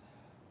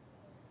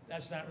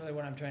that's not really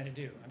what I'm trying to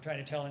do. I'm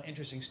trying to tell an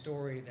interesting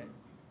story that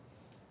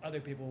other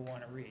people will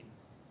want to read.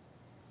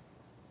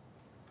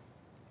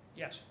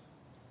 Yes?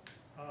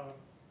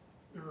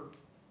 There are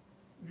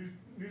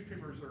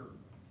newspapers are,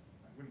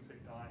 I wouldn't say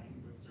dying,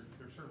 but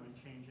they're certainly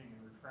changing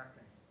and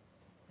retracting.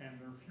 And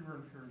there are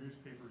fewer and fewer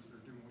newspapers that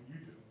are doing what you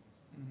do,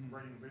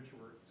 writing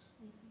obituaries.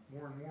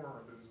 More and more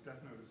are those death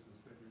notices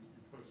that you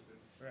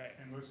posted. Right.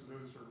 And most of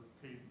those are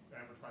paid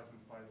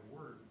advertisements by the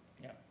word,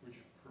 Yeah.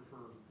 which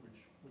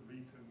would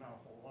lead to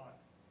not a whole lot.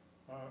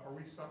 Are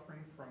we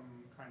suffering from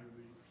kind of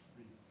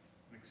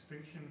an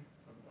extinction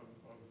of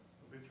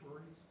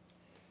obituaries?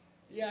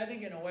 Yeah, I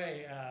think in a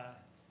way,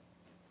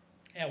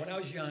 yeah, when I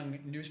was young,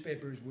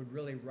 newspapers would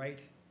really write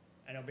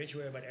an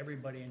obituary about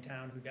everybody in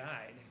town who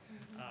died.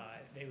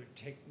 They would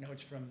take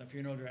notes from the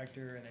funeral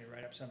director and they'd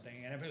write up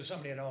something. And if it was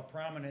somebody at all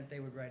prominent, they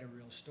would write a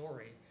real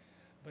story.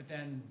 But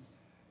then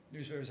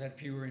newspapers had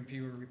fewer and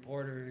fewer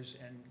reporters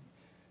and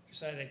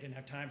decided they didn't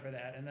have time for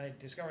that. And they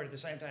discovered at the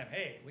same time,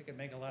 hey, we could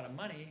make a lot of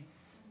money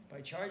by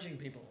charging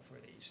people for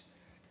these.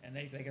 And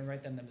they can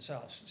write them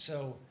themselves.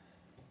 So,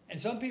 and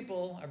some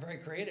people are very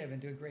creative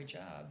and do a great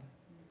job.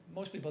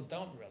 Most people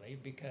don't really,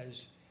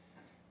 because,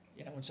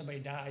 you know, when somebody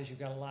dies, you've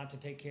got a lot to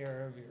take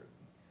care of, you're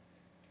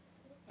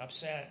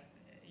upset,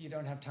 you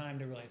don't have time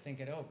to really think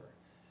it over.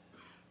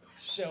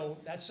 So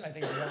that's, I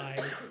think,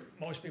 why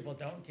most people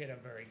don't get a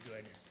very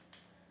good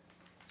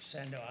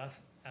send-off.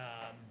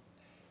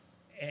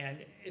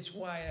 And it's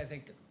why I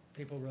think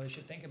people really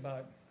should think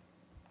about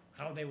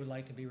how they would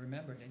like to be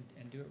remembered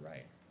and do it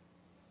right.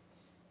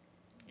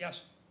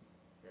 Yes?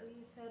 So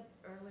you said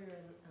earlier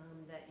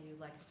that you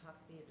like to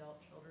talk to the adult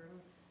children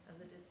of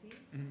the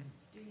deceased. Mhm.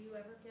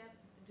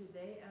 Do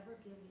they ever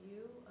give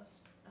you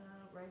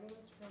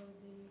writings from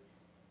the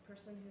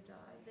person who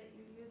died that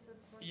you use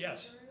as source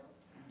Yes. material?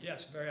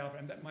 Yes, very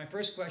often. But my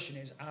first question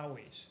is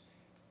always,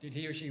 did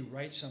he or she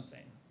write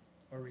something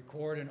or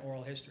record an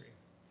oral history?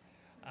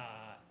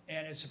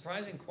 And it's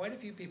surprising, quite a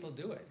few people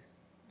do it,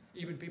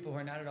 even people who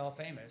are not at all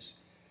famous.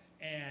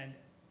 And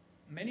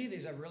many of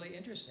these are really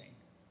interesting.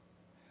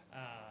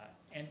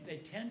 And they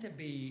tend to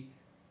be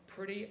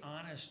pretty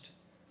honest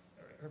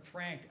or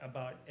frank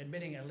about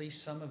admitting at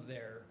least some of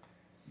their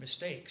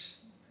mistakes.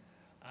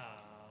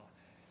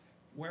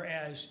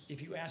 Whereas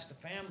if you ask the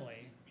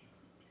family,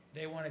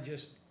 they want to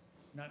just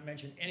not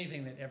mention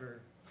anything that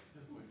ever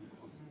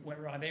went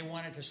wrong. They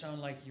want it to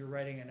sound like you're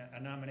writing a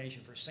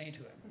nomination for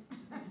sainthood,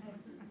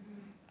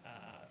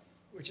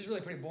 which is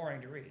really pretty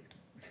boring to read.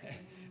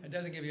 It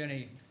doesn't give you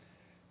any,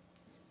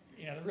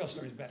 you know, the real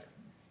story is better.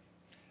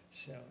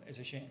 So it's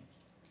a shame.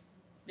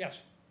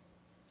 Yes?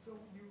 So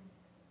you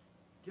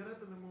get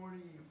up in the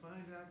morning, you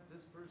find out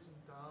this person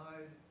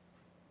died,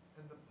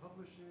 and the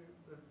publisher,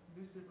 the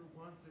newspaper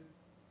wants it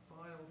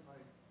filed by,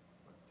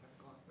 what, 10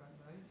 o'clock that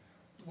night?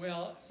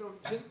 Well, So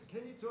so-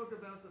 can you talk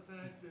about the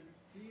fact that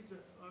these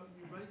are,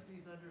 you write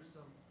these under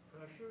some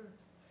pressure?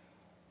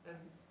 And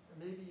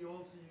maybe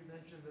also you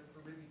mentioned that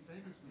for really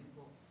famous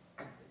people,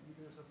 that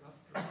there's a rough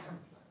draft.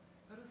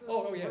 How does that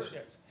oh, work?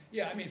 yes.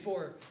 Yeah, I mean,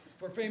 for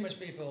famous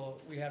people,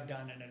 we have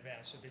done an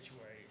advance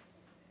obituary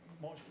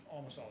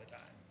almost all the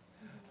time.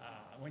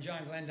 When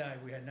John Glenn died,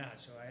 we had not,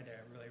 so I had to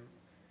really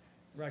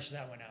rush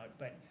that one out.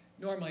 But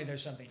normally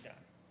there's something done.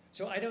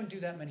 So I don't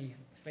do that many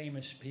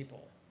famous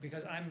people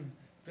because I'm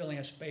filling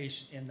a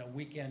space in the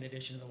weekend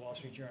edition of the Wall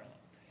Street Journal.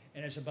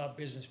 And it's about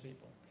business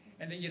people.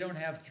 And that you don't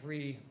have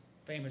 3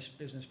 famous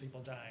business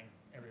people dying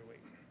every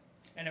week.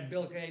 And if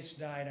Bill Gates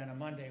died on a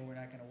Monday, we're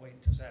not going to wait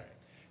until Saturday.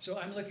 So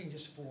I'm looking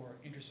just for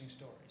interesting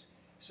stories.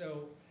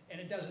 So,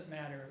 and it doesn't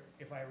matter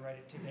if I write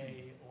it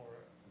today or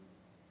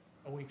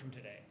a week from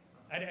today.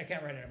 I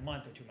can't write it a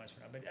month or 2 months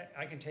from now, but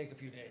I can take a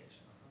few days.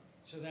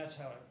 So that's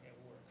how it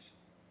works.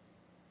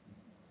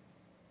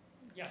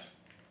 Yes?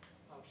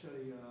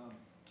 Actually,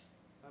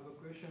 I have a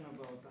question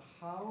about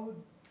how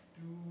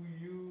do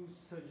you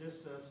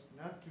suggest us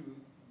not to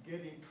get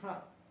in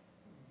trap?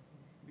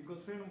 Because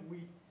when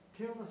we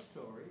tell a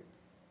story,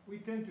 we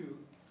tend to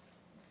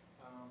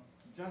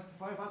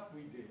justify what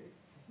we did,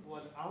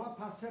 what our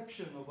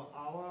perception of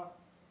our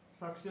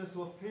success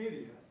or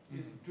failure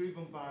is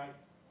driven by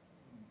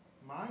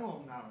my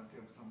own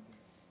narrative or something,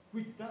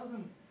 which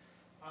doesn't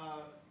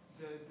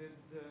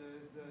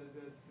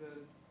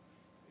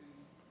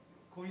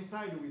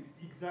coincide with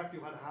exactly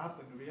what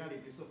happened in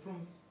reality. So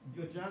from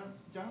your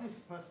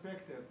journalist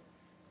perspective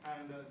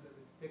and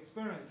the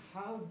experience,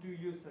 how do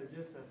you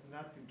suggest us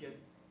not to get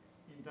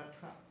in that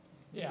trap?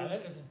 Yeah,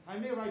 that is, I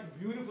may write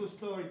beautiful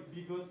story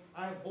because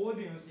I have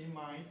audience in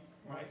mind,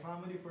 my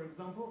family, for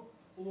example,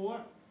 or,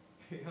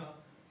 you know.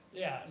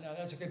 yeah, no,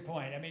 that's a good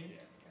point. I mean,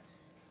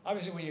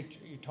 obviously when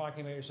you're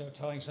talking about yourself,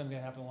 telling something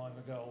that happened long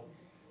ago,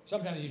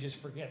 sometimes you just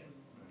forget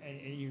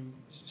and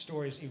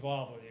stories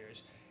evolve over the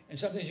years. And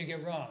some things you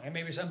get wrong, and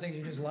maybe some things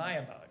you just lie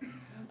about.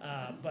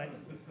 But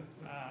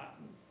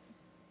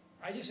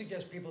I just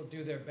suggest people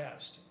do their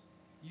best.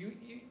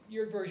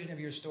 Your version of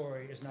your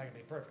story is not going to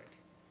be perfect,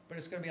 but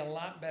it's going to be a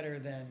lot better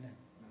than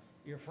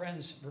your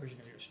friend's version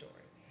of your story.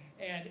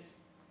 And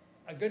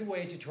a good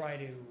way to try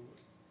to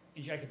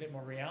inject a bit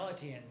more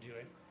reality into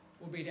it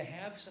would be to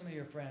have some of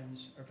your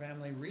friends or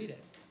family read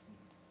it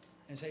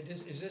and say,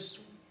 is this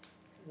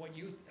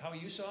how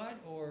you saw it,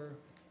 or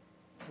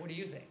what do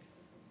you think?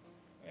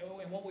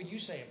 And what would you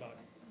say about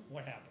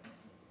what happened?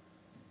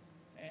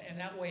 And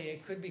that way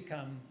it could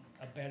become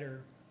a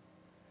better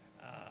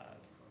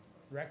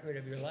record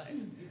of your life.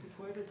 It's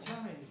quite a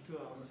challenge to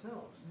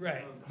ourselves.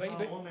 Right. How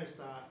honest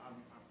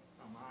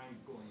am I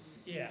going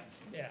to be? Yeah,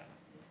 yeah.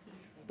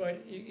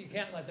 But you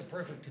can't let the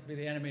perfect be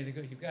the enemy of the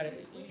good.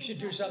 You should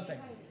do something.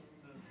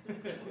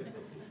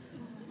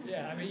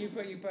 Yeah, I mean, you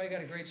probably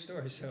got a great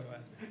story, so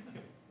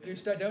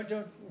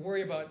don't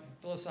worry about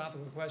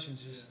philosophical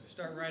questions. Just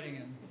start writing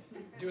and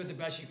do it the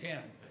best you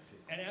can.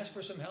 And ask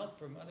for some help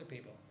from other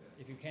people,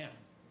 if you can.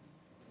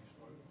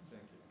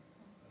 Thank you.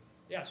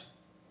 Yes?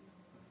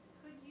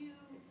 Could you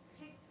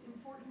pick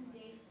important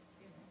dates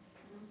and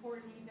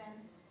important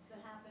events that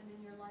happened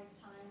in your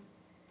lifetime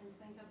and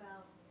think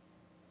about,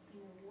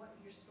 what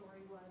your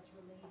story was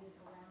related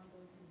around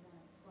those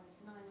events, like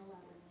 9/11,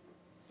 and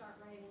start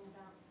writing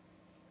about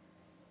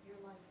your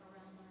life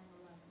around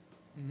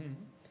 9/11? Mm-hmm.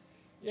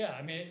 Yeah,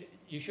 I mean,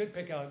 you should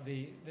pick out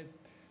the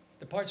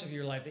parts of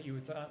your life that you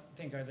would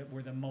think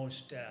were the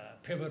most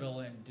pivotal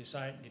in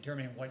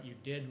determining what you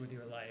did with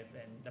your life,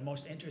 and the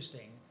most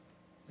interesting,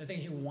 the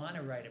things you want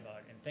to write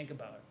about and think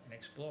about and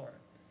explore.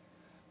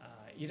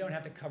 You don't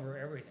have to cover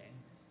everything.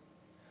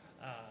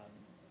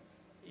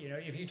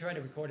 If you try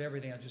to record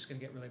everything, it's just going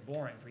to get really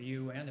boring for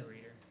you and the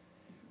reader.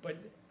 But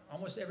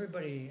almost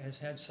everybody has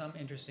had some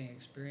interesting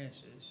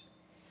experiences.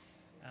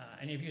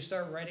 And if you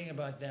start writing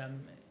about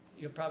them,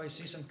 you'll probably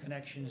see some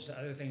connections to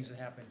other things that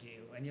happened to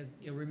you, and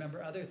you'll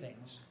remember other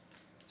things.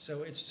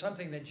 So it's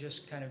something that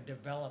just kind of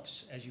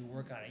develops as you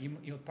work on it.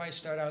 You'll probably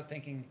start out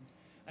thinking,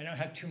 I don't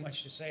have too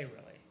much to say,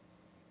 really.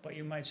 But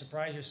you might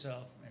surprise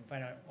yourself and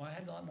find out, well, I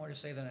had a lot more to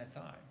say than I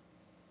thought.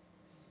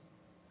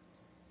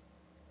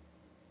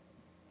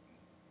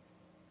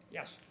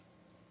 Yes?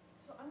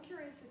 So I'm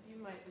curious if you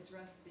might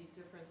address the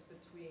difference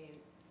between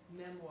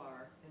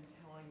memoir and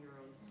telling your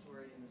own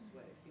story in this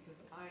way,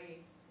 because I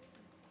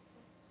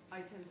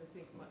tend to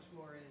think much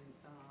more in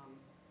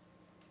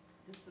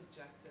the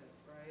subjective,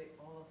 right?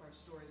 All of our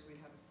stories, we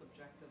have a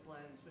subjective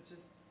lens, which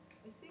is,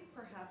 I think,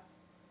 perhaps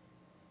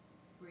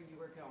where you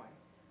were going.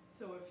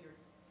 So if you're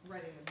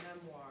writing a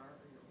memoir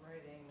or you're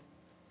writing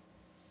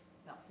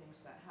about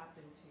things that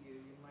happened to you,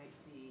 you might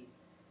be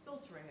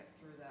filtering it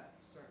through that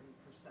certain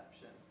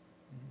perception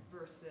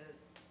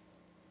versus,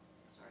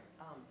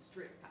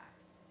 straight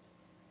facts.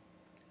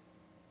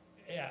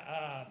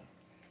 Yeah,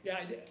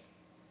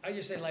 I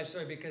just say life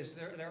story because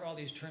there are all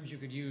these terms you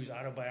could use: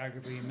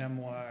 autobiography,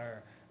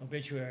 memoir,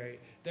 obituary.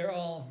 They're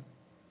all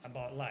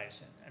about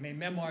lives. I mean,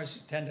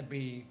 memoirs tend to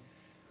be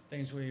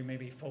things where you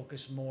maybe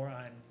focus more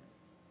on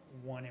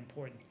one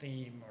important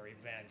theme or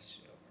event.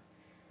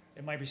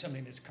 It might be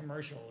something that's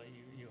commercial that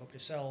you hope to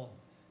sell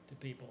to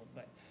people,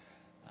 but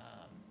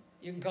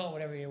you can call it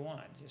whatever you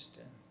want. Just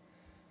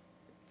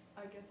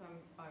I guess I'm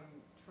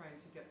trying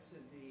to get to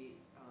the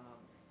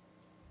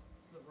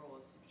role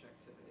of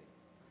subjectivity,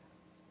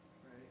 perhaps,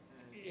 right?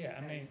 And, yeah,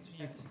 I mean,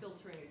 and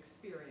filtering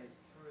experience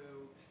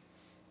through,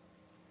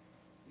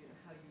 you know,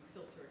 how you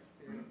filter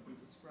experience and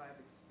describe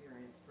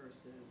experience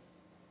versus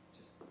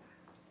just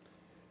facts.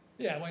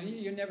 yeah, well,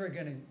 you're never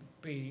going to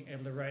be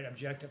able to write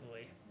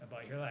objectively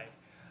about your life,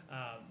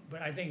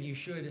 but I think you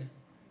should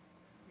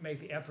make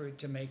the effort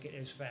to make it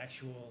as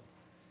factual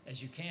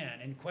as you can,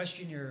 and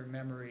question your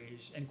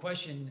memories, and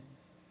question,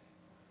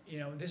 you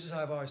know, this is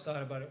how I've always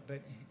thought about it,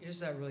 but is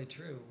that really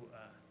true?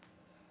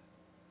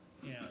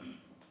 You know,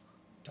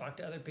 talk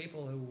to other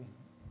people who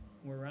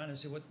were around and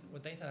see what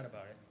they thought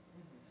about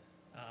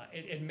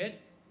it. Admit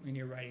when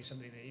you're writing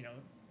something that, you know,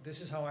 this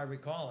is how I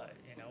recall it,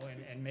 you know,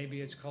 and maybe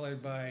it's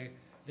colored by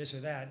this or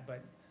that,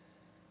 but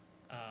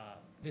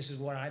this is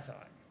what I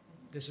thought.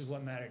 This is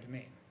what mattered to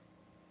me.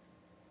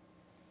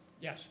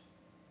 Yes?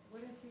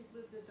 What if you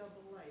lived a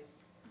double life?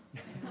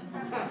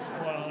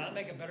 Well, that'd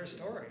make a better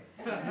story.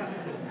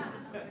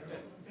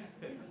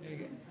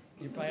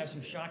 You probably have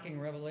some shocking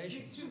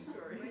revelations. Two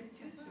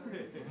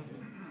stories.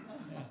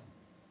 Yeah.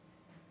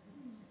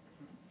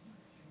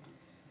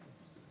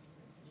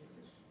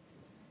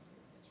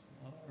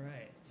 All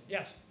right.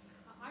 Yes?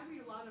 I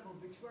read a lot of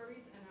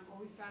obituaries, and I'm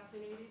always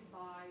fascinated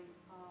by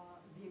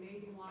the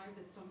amazing lives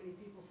that so many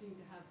people seem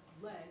to have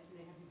led.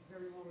 They have these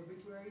very long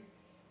obituaries,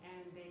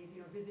 and they've,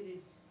 you know,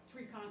 visited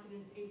 3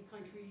 continents, 80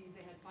 countries.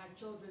 They had 5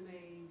 children.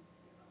 They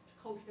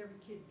coached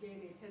every kid's game.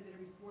 They attended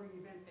every sporting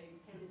event. They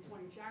attended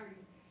 20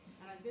 charities.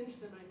 And I finish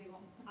them, and I think,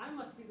 well, I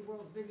must be the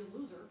world's biggest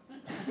loser.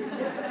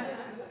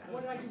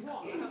 What did I do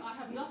wrong? I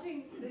have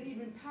nothing that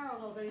even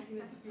parallels anything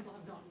that these people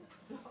have done.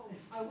 So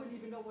I wouldn't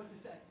even know what to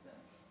say.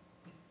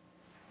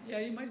 Yeah,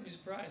 you might be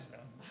surprised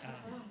though.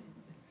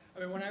 I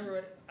mean, when I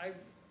wrote, I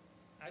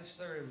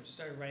started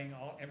writing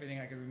everything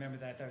I could remember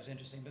that I thought was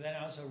interesting. But then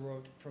I also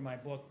wrote for my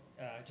book,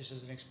 just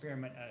as an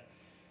experiment,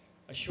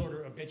 a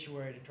shorter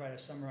obituary to try to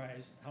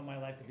summarize how my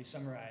life could be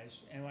summarized.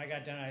 And when I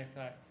got done, I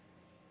thought,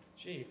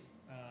 gee,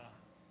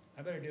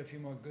 I better do a few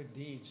more good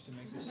deeds to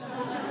make this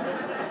happen.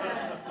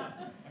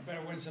 I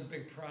better win some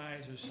big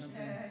prize or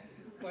something.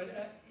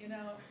 But you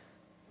know,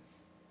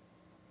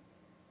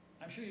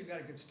 I'm sure you've got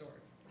a good story.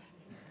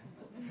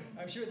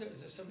 I'm sure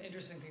there's some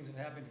interesting things have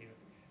happened to you.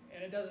 And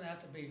it doesn't have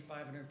to be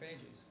 500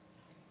 pages.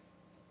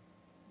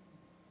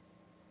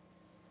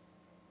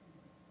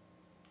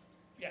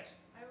 Yes?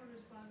 I would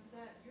respond to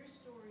that. Your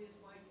story is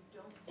why you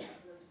don't have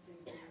those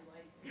things in your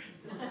life. You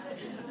still have it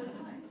in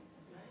your life.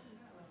 Right?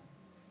 No,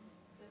 it's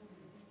devil in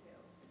the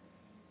details.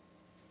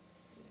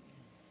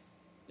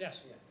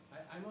 Yes? Yeah,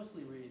 I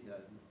mostly read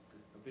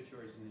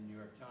obituaries in the New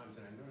York Times,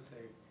 and I notice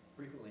they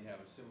frequently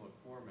have a similar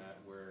format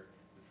where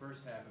the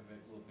first half of it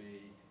will be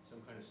some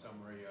kind of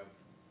summary of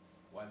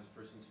why this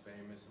person's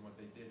famous and what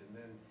they did, and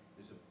then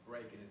there's a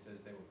break and it says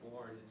they were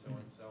born and so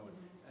and so,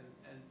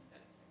 and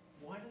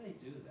why do they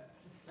do that?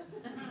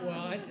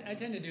 Well, I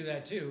tend to do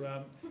that too.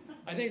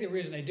 I think the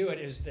reason they do it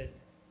is that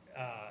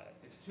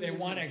they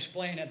want to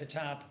explain at the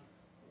top,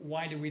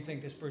 why do we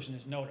think this person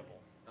is notable?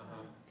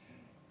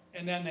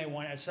 And then they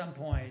want, at some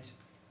point,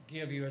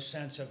 give you a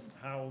sense of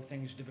how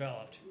things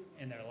developed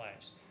in their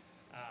lives.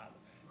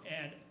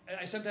 And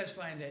I sometimes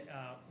find that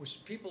with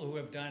people who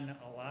have done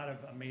a lot of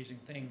amazing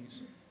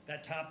things,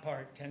 that top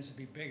part tends to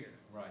be bigger.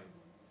 Right.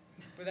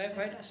 But I've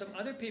read some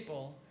other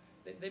people,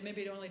 they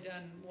maybe only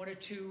done 1 or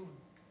 2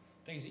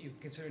 things that you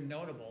consider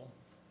notable,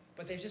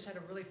 but they've just had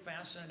a really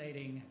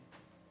fascinating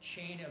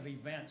chain of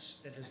events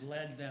that has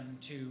led them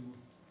to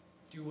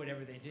do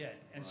whatever they did.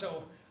 And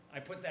so I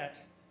put that,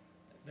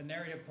 the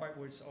narrative part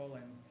where it's all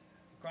in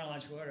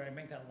chronological order, I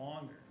make that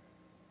longer.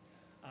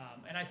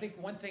 And I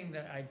think one thing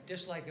that I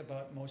dislike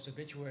about most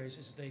obituaries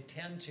is they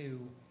tend to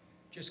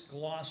just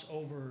gloss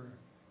over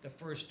the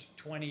first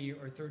 20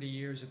 or 30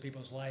 years of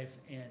people's life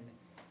in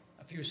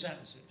a few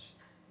sentences.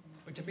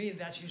 But to me,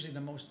 that's usually the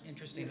most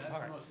interesting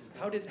part.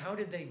 How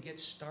did they get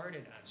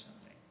started on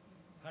something?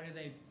 How did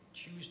they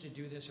choose to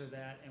do this or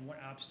that, and what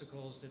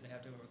obstacles did they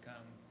have to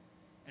overcome?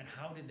 And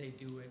how did they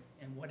do it,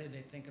 and what did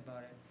they think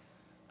about it?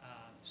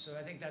 So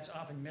I think that's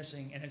often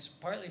missing, and it's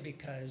partly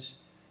because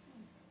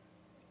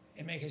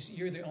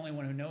you're the only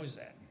one who knows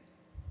that.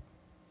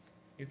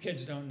 Your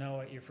kids don't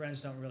know it, your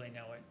friends don't really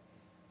know it.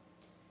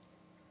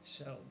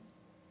 So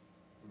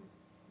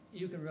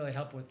you can really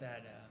help with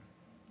that,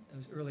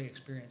 those early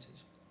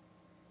experiences.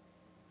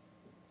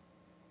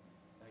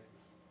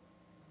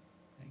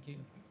 Thank you.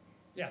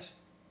 Yes?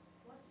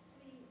 What's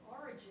the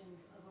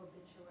origins of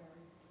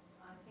obituaries?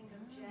 I think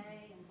of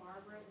Jay and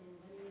Barbara in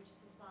lineage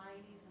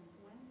societies, and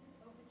when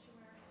did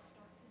obituaries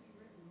start to be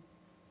written?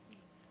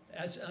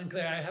 That's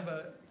unclear. I have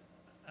a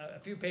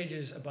few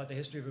pages about the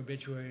history of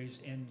obituaries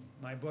in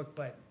my book,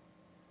 but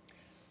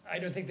I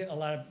don't think that a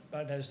lot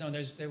about that is known.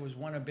 There was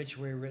one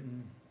obituary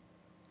written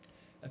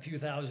a few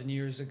thousand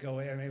years ago.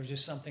 I mean, it was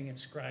just something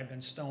inscribed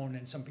in stone,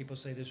 and some people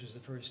say this was the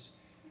first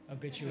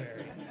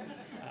obituary.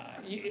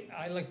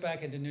 I look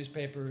back at the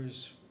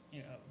newspapers,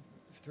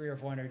 300 or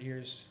 400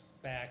 years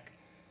back,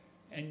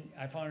 and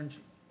I found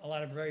a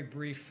lot of very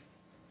brief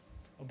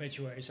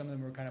obituaries. Some of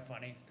them were kind of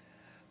funny.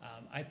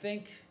 I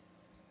think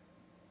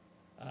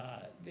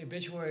the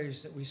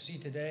obituaries that we see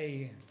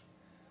today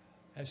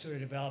have sort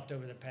of developed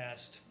over the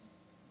past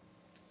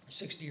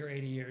 60 or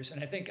 80 years,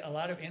 and I think a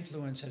lot of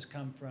influence has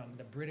come from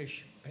the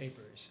British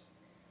papers.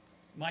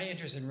 My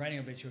interest in writing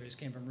obituaries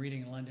came from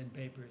reading London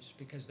papers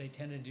because they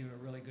tend to do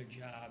a really good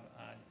job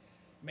on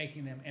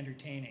making them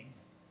entertaining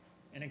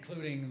and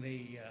including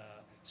the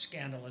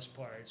scandalous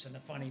parts and the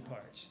funny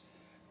parts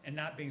and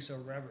not being so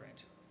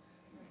reverent.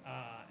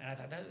 And I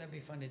thought that'd be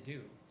fun to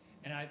do.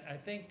 And I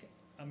think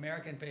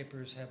American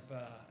papers have,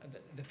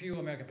 the few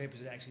American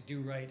papers that actually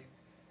do write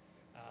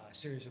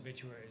serious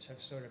obituaries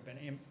have sort of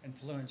been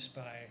influenced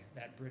by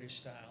that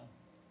British style.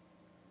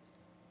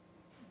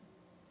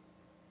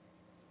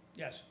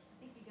 Yes? I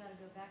think you gotta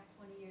go back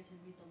 20 years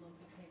and read the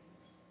local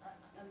papers.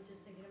 I'm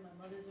just thinking of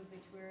my mother's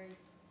obituary,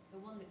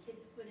 the one the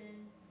kids put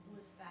in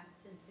was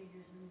facts and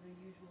figures and the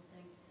usual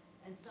thing.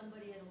 And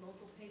somebody at a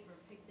local paper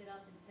picked it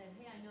up and said,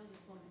 hey, I know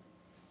this woman.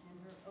 And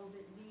her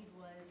obit lead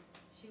was,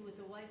 she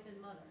was a wife and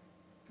mother.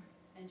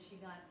 And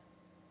she got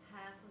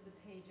half of the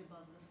page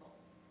above the fold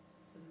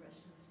for the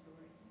rest of the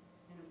story.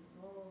 And it was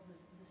all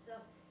the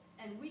stuff.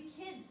 And we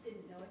kids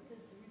didn't know it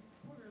because the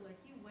reporter,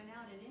 like you, went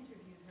out and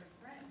interviewed her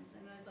friends.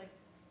 And I was like,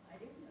 I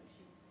didn't know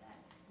she did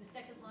that. The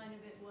second line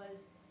of it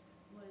was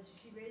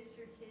she raised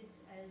her kids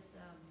as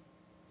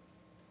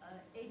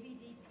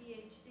ABD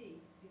PhD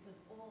because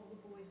all the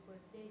boys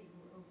worth dating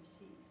were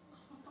overseas.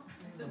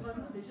 So my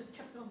mother just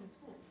kept going to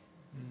school.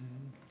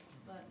 Mm-hmm.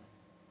 But,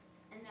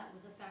 and that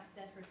was a fact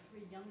that her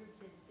 3 younger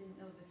kids didn't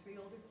know. The 3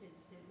 older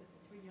kids did, but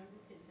the 3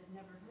 younger kids had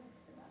never heard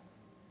about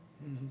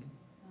her. Mm-hmm.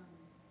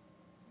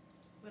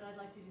 But I'd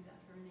like to do that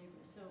for a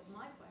neighbor. So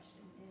my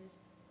question is,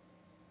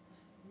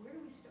 where do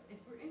we start? If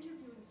we're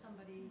interviewing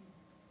somebody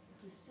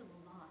who's still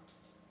alive,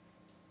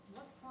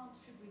 what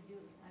prompts should we do?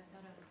 I've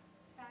got a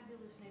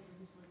fabulous neighbor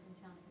who's lived in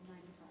town for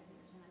 95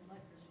 years, and I'd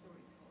like her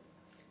story told.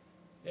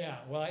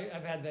 Yeah, well,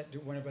 I've had that,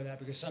 wonder about that,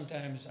 because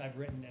sometimes I've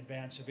written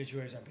advance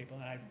obituaries on people,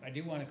 and I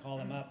do want to call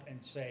them up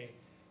and say,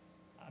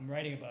 I'm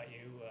writing about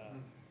you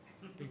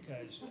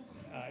because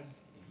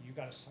you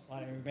got a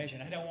lot of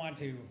information. I don't want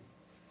to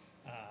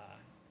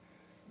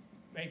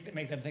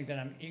make them think that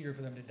I'm eager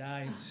for them to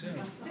die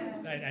soon.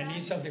 I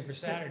need something for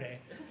Saturday.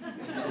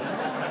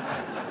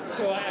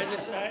 So I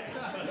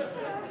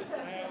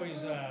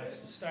always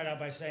start out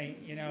by saying,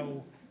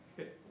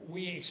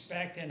 we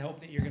expect and hope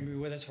that you're going to be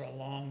with us for a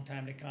long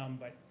time to come,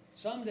 but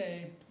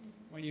someday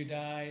when you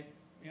die,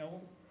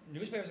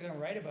 newspapers are going to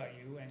write about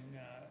you, and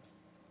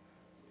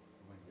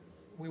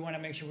we want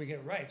to make sure we get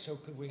it right. So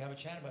could we have a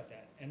chat about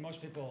that? And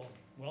most people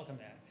welcome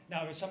that.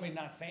 Now, if it's somebody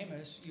not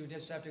famous, you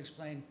just have to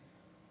explain,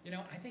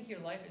 I think your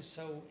life is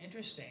so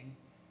interesting,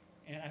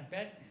 and I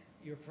bet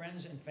your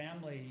friends and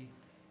family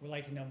would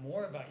like to know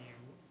more about you,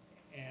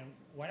 and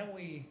why don't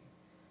we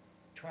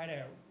try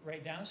to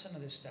write down some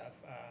of this stuff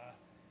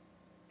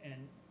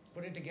and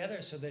put it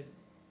together so that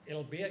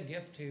it'll be a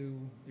gift to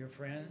your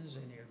friends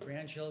and your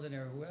grandchildren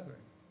or whoever.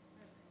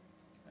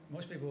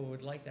 Most people would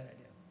like that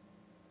idea.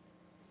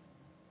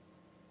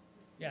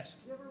 Yes?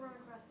 Do you ever run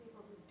across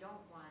people who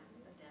don't want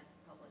a death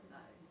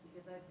publicized?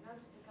 Because I've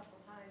noticed a couple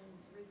times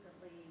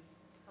recently,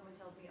 someone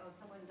tells me, oh,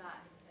 someone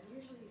died. And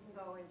usually you can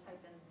go and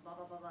type in blah,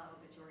 blah, blah, blah,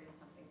 obituary, and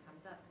something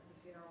comes up because the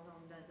funeral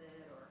home does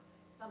it or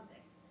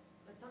something.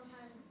 But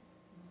sometimes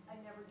I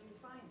never do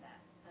find that.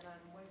 And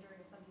I'm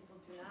wondering if some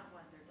people do not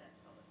want their death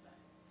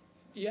publicized.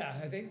 Yeah,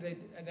 I think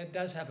that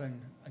does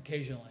happen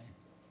occasionally.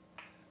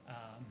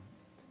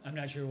 I'm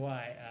not sure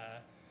why.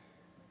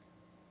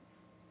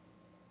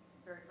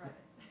 Very private.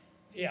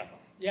 Yeah.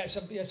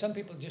 Some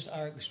people just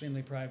are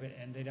extremely private,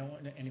 and they don't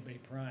want anybody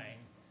prying.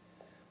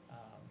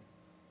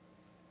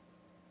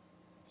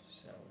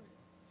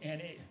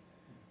 If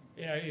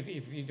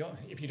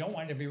you don't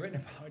want it to be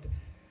written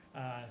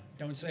about,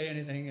 don't say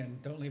anything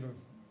and don't leave a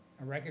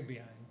record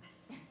behind.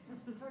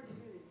 It's hard to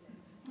do these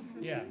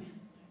days. Yeah.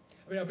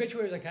 I mean,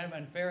 obituaries are kind of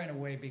unfair in a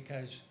way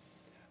because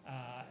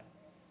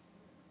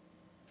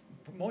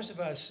for most of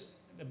us,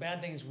 the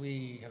bad things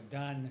we have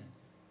done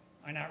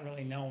are not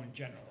really known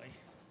generally.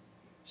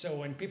 So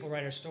when people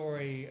write a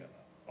story,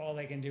 all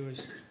they can do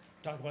is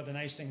talk about the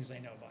nice things they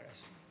know about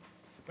us.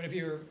 But if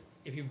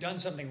you've done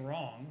something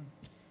wrong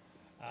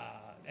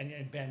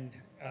and been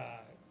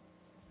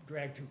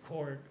dragged through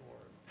court or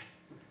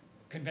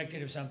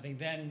convicted of something,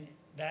 then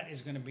that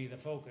is going to be the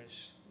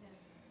focus.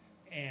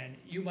 And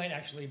you might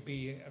actually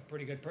be a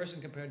pretty good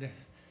person compared to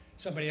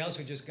somebody else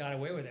who just got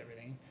away with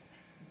everything.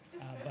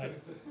 But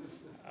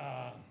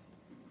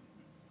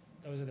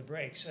those are the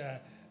breaks.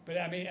 But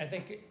I mean, I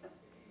think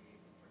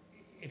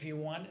if you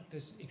want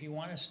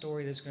a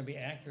story that's going to be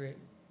accurate,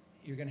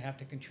 you're going to have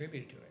to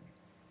contribute to it.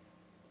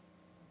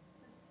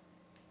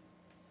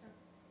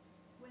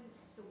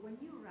 So when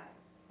you write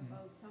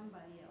about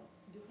somebody else,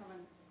 do you have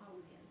an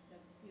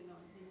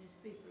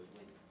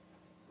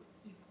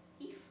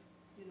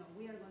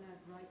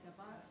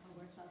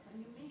stuff,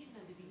 and you mentioned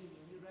at the beginning,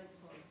 you write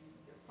for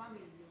your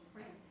family, your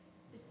friend,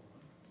 but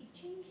it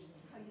changed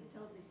how you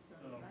tell the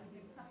story, right?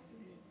 You have to,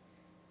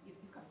 you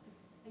have to,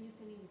 are you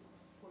telling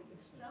for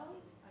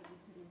yourself, are you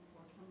telling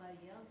for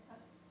somebody else?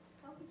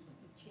 How did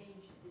it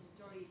change the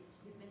story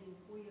depending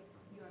who you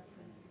are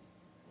telling,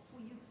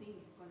 who you think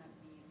is gonna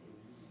be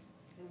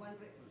the one,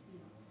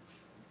 you know?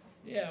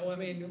 Yeah, well, I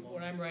mean,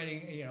 when I'm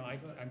writing, you know,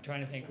 I'm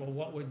trying to think, well,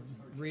 what would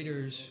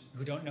readers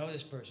who don't know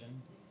this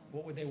person,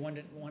 what would they want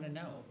to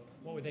know?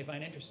 What would they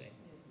find interesting?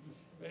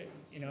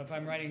 You know, if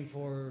I'm writing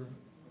for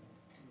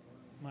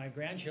my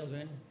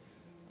grandchildren,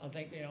 I'll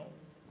think, you know,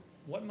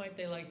 what might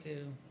they like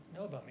to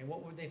know about me?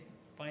 What would they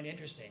find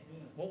interesting?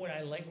 What would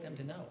I like them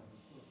to know?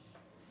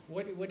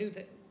 What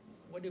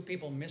do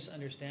people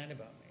misunderstand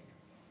about me?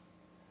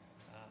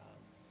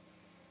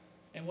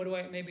 And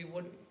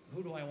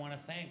who do I want to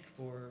thank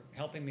for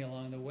helping me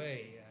along the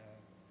way?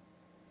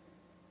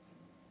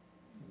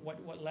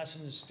 What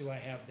lessons do I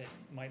have that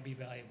might be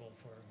valuable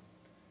for?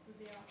 So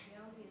the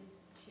audience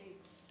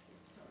shapes the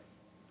story.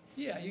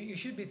 Yeah, you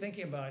should be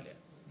thinking about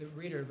the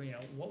reader, you know,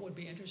 what would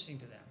be interesting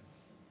to them.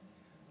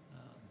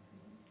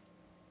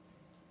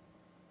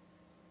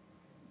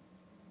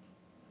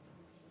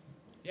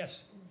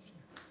 Yes?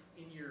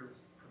 In your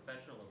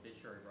professional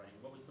obituary writing,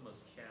 what was the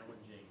most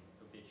challenging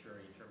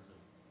obituary in terms of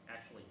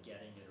actually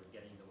getting it or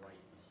getting the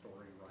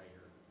story right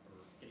or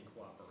getting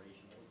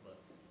cooperation? What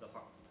was the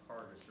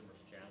hardest or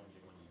most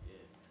challenging one you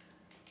did?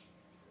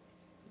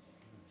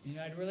 You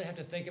know, I'd really have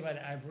to think about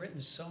it. I've written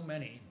so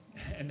many,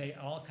 and they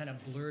all kind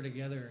of blur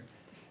together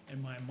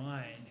in my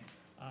mind,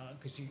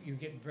 because you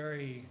get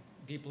very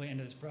deeply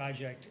into this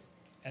project,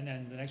 and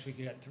then the next week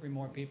you got 3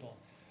 more people.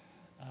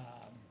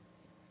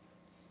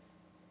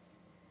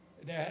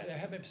 There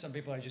have been some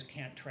people I just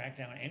can't track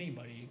down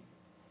anybody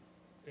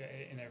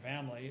in their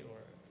family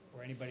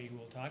or anybody who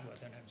will talk about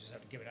them. I just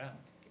have to give it up.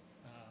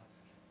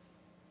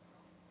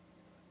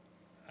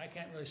 I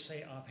can't really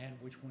say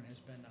offhand which one has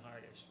been the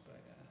hardest, but.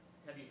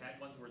 Have you had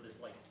ones where there's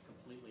like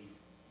completely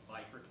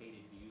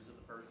bifurcated views of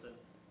the person,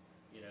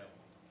 you know?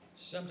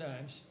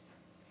 Sometimes.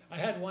 I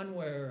had one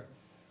where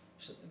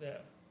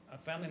a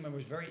family member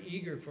was very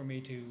eager for me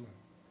to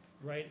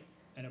write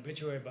an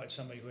obituary about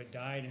somebody who had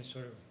died in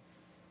sort of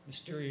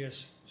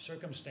mysterious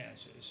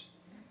circumstances.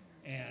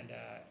 And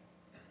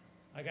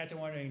I got to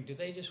wondering, do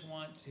they just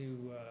want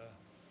to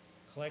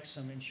collect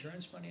some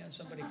insurance money on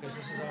somebody? Because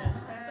this is all...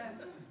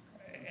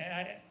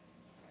 And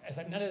I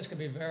thought none of this could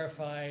be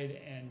verified,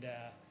 and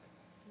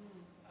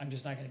I'm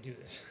just not going to do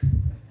this.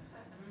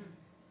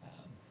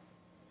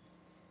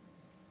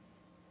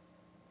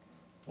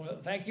 Well,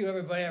 thank you,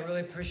 everybody. I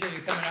really appreciate you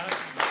coming out.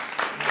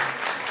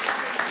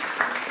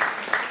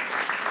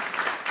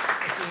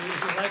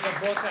 If you like a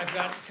book, I've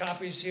got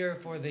copies here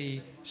for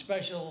the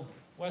special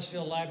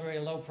Westfield Library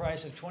low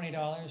price of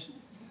 $20.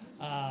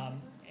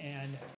 And